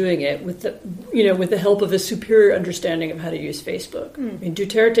them are doing it with the help of a superior understanding of how to use Facebook. I mean,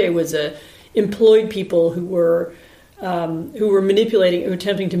 Duterte employed people who were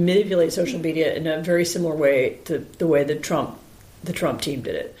attempting to manipulate social media in a very similar way to the way that the Trump team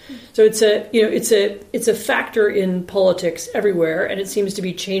did it. So it's a factor in politics everywhere, and it seems to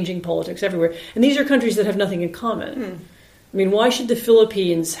be changing politics everywhere. And these are countries that have nothing in common. I mean, why should the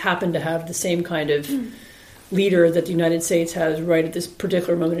Philippines happen to have the same kind of leader that the United States has right at this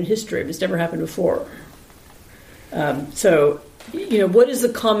particular moment in history? It's never happened before. So what is the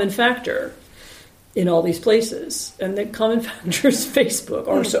common factor in all these places? And the common factor is Facebook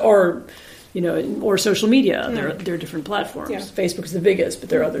or social media. There are different platforms. Yeah. Facebook is the biggest, but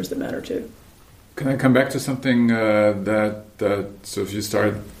there are others that matter too. Can I come back to something so if you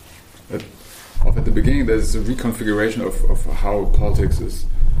started off at the beginning, there's a reconfiguration of how politics is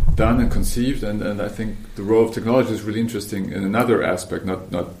done and conceived, and I think the role of technology is really interesting in another aspect,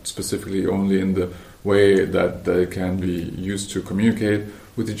 not specifically only in the way that they can be used to communicate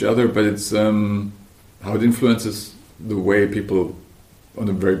with each other, but it's how it influences the way people on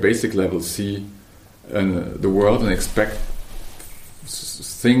a very basic level see the world and expect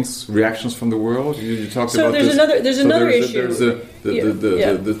reactions from the world. You talked about this. There's another issue. There's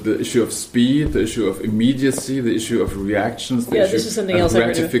the issue of speed, the issue of immediacy, the issue of reactions, the issue of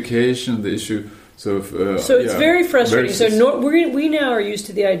gratification, the issue. So it's very frustrating. We now are used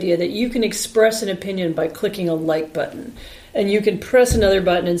to the idea that you can express an opinion by clicking a like button, and you can press another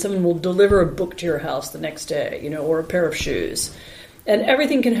button, and someone will deliver a book to your house the next day, or a pair of shoes, and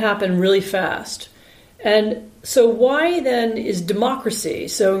everything can happen really fast. And so why then is democracy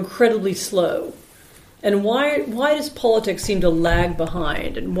so incredibly slow? And why does politics seem to lag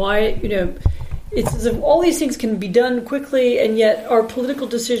behind? And why, it's as if all these things can be done quickly, and yet our political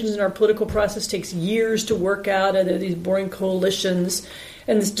decisions and our political process takes years to work out, and there are these boring coalitions.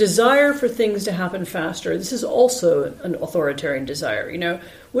 And this desire for things to happen faster, this is also an authoritarian desire.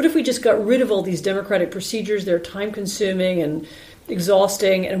 What if we just got rid of all these democratic procedures? They're time-consuming and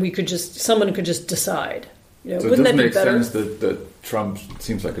exhausting, and someone could just decide. So wouldn't that make sense that Trump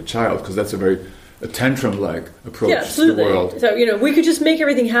seems like a child, because that's a tantrum-like approach to the world. So we could just make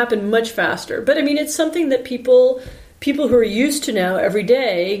everything happen much faster. But I mean, it's something that people who are used to now every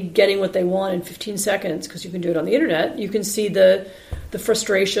day getting what they want in 15 seconds, because you can do it on the internet. You can see the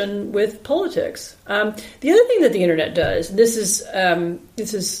frustration with politics. The other thing that the internet does, and this is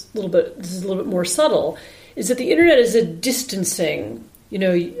a little bit more subtle, is that the internet is a distancing.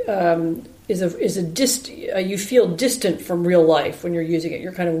 You feel distant from real life when you're using it.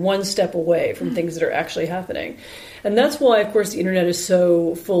 You're kind of one step away from things that are actually happening. And that's why, of course, the internet is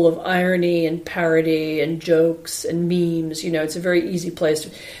so full of irony and parody and jokes and memes. It's a very easy place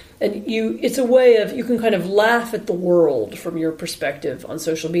it's a way of, you can kind of laugh at the world from your perspective on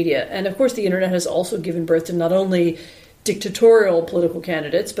social media. And of course, the internet has also given birth to not only dictatorial political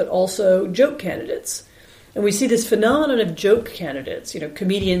candidates, but also joke candidates. And we see this phenomenon of joke candidates,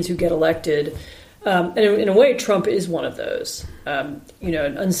 comedians who get elected. And in a way, Trump is one of those. An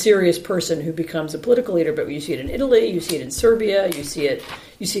unserious person who becomes a political leader. But you see it in Italy, you see it in Serbia, you see it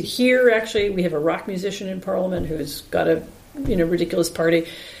here, actually. We have a rock musician in parliament who's got a ridiculous party.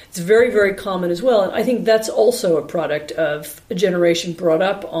 It's very, very common as well. And I think that's also a product of a generation brought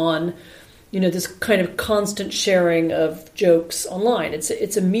up on this kind of constant sharing of jokes online.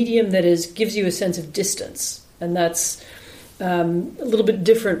 It's a medium that gives you a sense of distance, and that's a little bit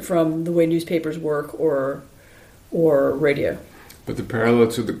different from the way newspapers work or radio. But the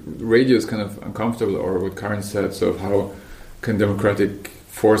parallel to the radio is kind of uncomfortable, or what Karin said. So how can democratic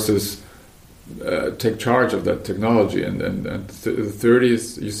forces take charge of that technology? And the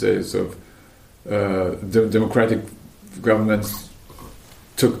 30s, you say, democratic governments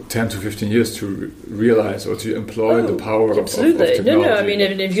took 10 to 15 years to realize or to employ the power of technology. No. I mean,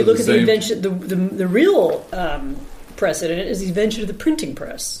 if you look at the invention, the real precedent is the invention of the printing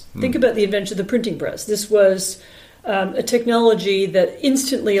press. Think about the invention of the printing press. This was a technology that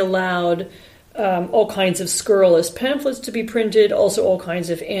instantly allowed all kinds of scurrilous pamphlets to be printed, also all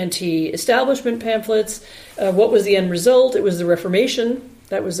kinds of anti-establishment pamphlets. What was the end result? It was the Reformation.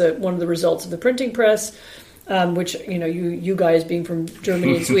 That was one of the results of the printing press. Which you guys being from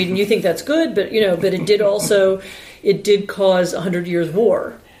Germany and Sweden, you think that's good, but it did cause 100 Years'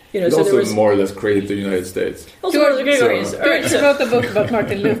 War. It so also there was more or less created the United States. Also, George wrote a book about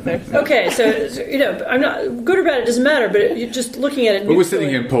Martin Luther. Okay, so I'm not good or bad. It doesn't matter. But you're just looking at it. But we're sitting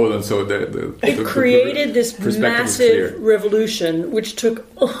here in Poland, so it created this massive revolution, which took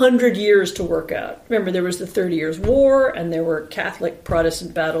 100 years to work out. Remember, there was the 30 Years' War, and there were Catholic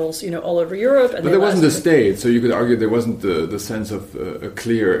Protestant battles, all over Europe. And but there wasn't the state, so you could argue there wasn't the sense of a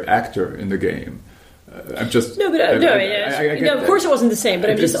clear actor in the game. I'm just of course it wasn't the same.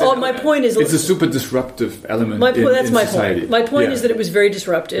 But I'm just my point is it's a super disruptive element. That's my society. point. My point is that it was very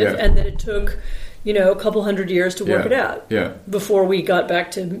disruptive, and that it took a couple hundred years to work it out. Yeah. Before we got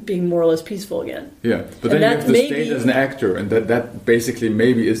back to being more or less peaceful again. Yeah, but then you have the state as an actor, and that basically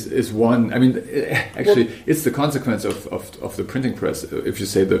maybe is one. I mean, actually, it's the consequence of the printing press. If you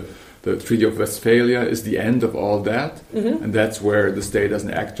say the Treaty of Westphalia is the end of all that, and that's where the state as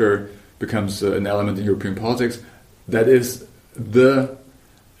an actor becomes an element in European politics. That is the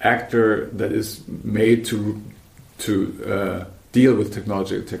actor that is made to deal with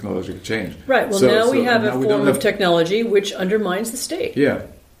technological change. Right. Well, now we have a form of technology which undermines the state. Yeah.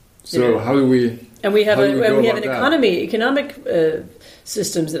 So how do we? And we have economic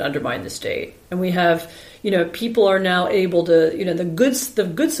systems that undermine the state, and we have people are now able to the good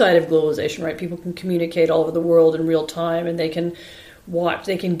side of globalization. Right. People can communicate all over the world in real time, and they can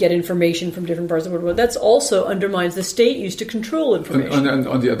get information from different parts of the world. That's also undermines the state used to control information. And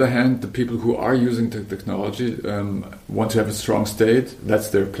on the other hand, the people who are using the technology want to have a strong state. That's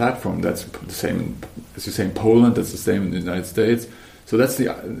their platform. That's the same, as you say, in Poland. That's the same in the United States. So that's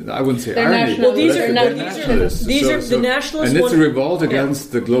I wouldn't say irony. Well, these are the nationalists. And it's a revolt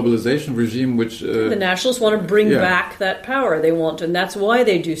against the globalization regime, which the nationalists want to bring back that power. They want, and that's why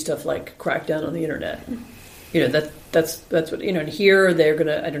they do stuff like crack down on the internet. That's what and here they're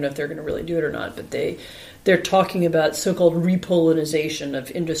gonna. I don't know if they're gonna really do it or not, but they're talking about so-called repolonization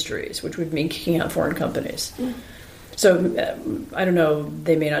of industries, which would mean kicking out foreign companies. So I don't know.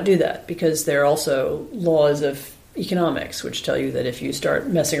 They may not do that because there are also laws of economics which tell you that if you start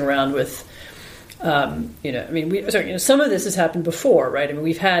messing around with, some of this has happened before, right? I mean,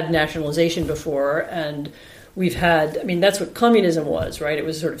 we've had nationalization before, and we've had. I mean, that's what communism was, right? It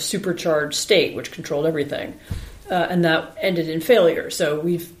was a sort of supercharged state which controlled everything. And that ended in failure. So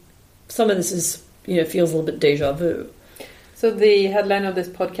some of this is, feels a little bit deja vu. So the headline of this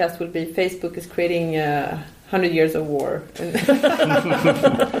podcast will be "Facebook is creating 100 years of war."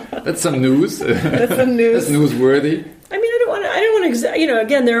 That's some news. That's some news. That's newsworthy. I mean, I don't want to.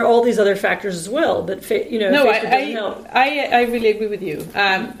 Again, there are all these other factors as well. But no, Facebook doesn't help. I really agree with you.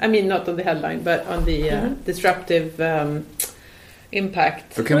 I mean, not on the headline, but on the disruptive.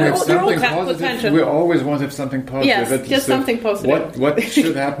 Impact. So can we have something positive? Potential. We always want to have something positive. Yes, just something positive. What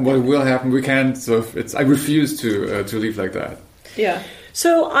should happen? What will happen? We can't. So I refuse to leave like that. Yeah.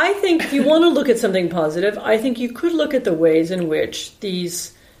 So I think if you want to look at something positive, I think you could look at the ways in which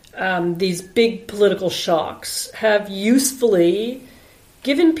these big political shocks have usefully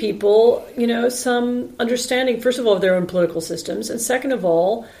given people, some understanding. First of all, of their own political systems, and second of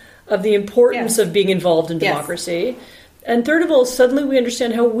all, of the importance of being involved in democracy. Yes. And third of all, suddenly we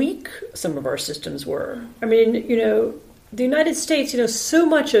understand how weak some of our systems were. I mean, the United States, so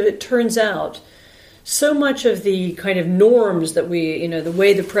much of it turns out, so much of the kind of norms that we, the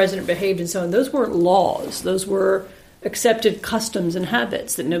way the president behaved and so on, those weren't laws. Those were accepted customs and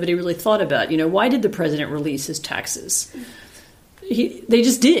habits that nobody really thought about. Why did the president release his taxes? They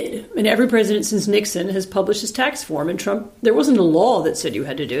just did. And every president since Nixon has published his tax form. And Trump, there wasn't a law that said you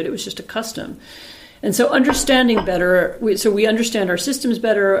had to do it. It was just a custom. And so understanding better, we understand our systems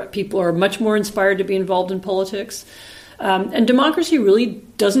better. People are much more inspired to be involved in politics. And democracy really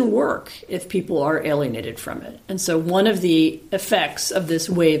doesn't work if people are alienated from it. And so one of the effects of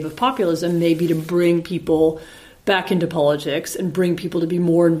this wave of populism may be to bring people back into politics and bring people to be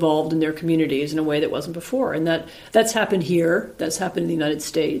more involved in their communities in a way that wasn't before. And that's happened here. That's happened in the United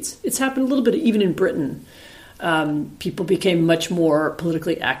States. It's happened a little bit even in Britain. People became much more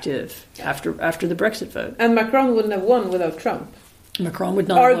politically active after the Brexit vote. And Macron wouldn't have won without Trump. Macron would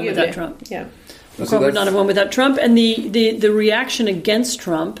not have won without Trump. Yeah. Macron would not have won without Trump. And the reaction against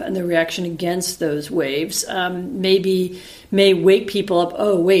Trump and the reaction against those waves may wake people up.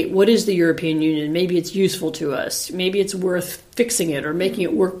 Oh, wait, what is the European Union? Maybe it's useful to us. Maybe it's worth fixing it or making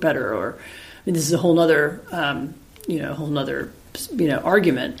it work better. Or, this is a whole nother,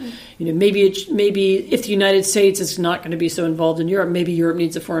 argument. Maybe if the United States is not going to be so involved in Europe, maybe Europe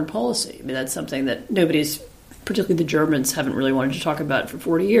needs a foreign policy. I mean, that's something that nobody's, particularly the Germans, haven't really wanted to talk about for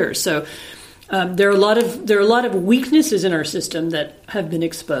 40 years. So there are a lot of weaknesses in our system that have been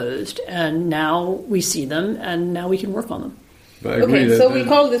exposed, and now we see them, and now we can work on them. But I agree okay, so we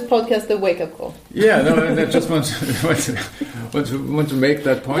call this podcast the wake-up call. Yeah, no, and I just want to make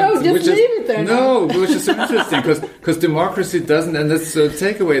that point. No, just leave it there. No, which is so interesting because democracy doesn't, and that's a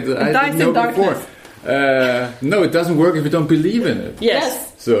takeaway that I didn't know before. No, it doesn't work if you don't believe in it. Yes.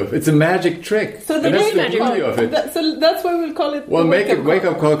 So it's a magic trick. So that's the beauty of it. So that's why we'll call it. Well,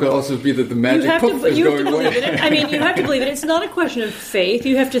 wake-up call could also be that the magic poof is going away. I mean, you have to believe it. It's not a question of faith.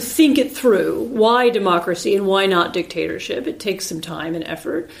 You have to think it through. Why democracy and why not dictatorship? It takes some time and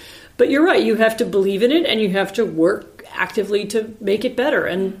effort. But you're right. You have to believe in it, and you have to work actively to make it better.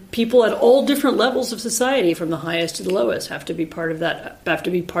 And people at all different levels of society, from the highest to the lowest, have to be part of that. Have to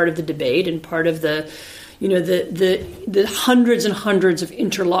be part of the debate and part of the. The hundreds and hundreds of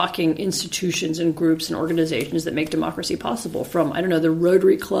interlocking institutions and groups and organizations that make democracy possible, from, the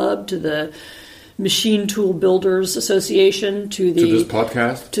Rotary Club to the Machine Tool Builders Association to this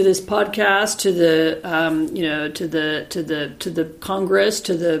podcast, to the to the Congress,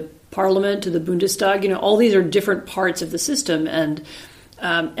 to the Parliament, to the Bundestag. All these are different parts of the system, and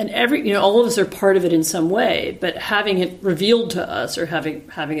every all of us are part of it in some way, but having it revealed to us or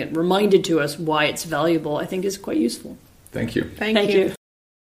having it reminded to us why it's valuable, I think, is quite useful. Thank you. Thank you.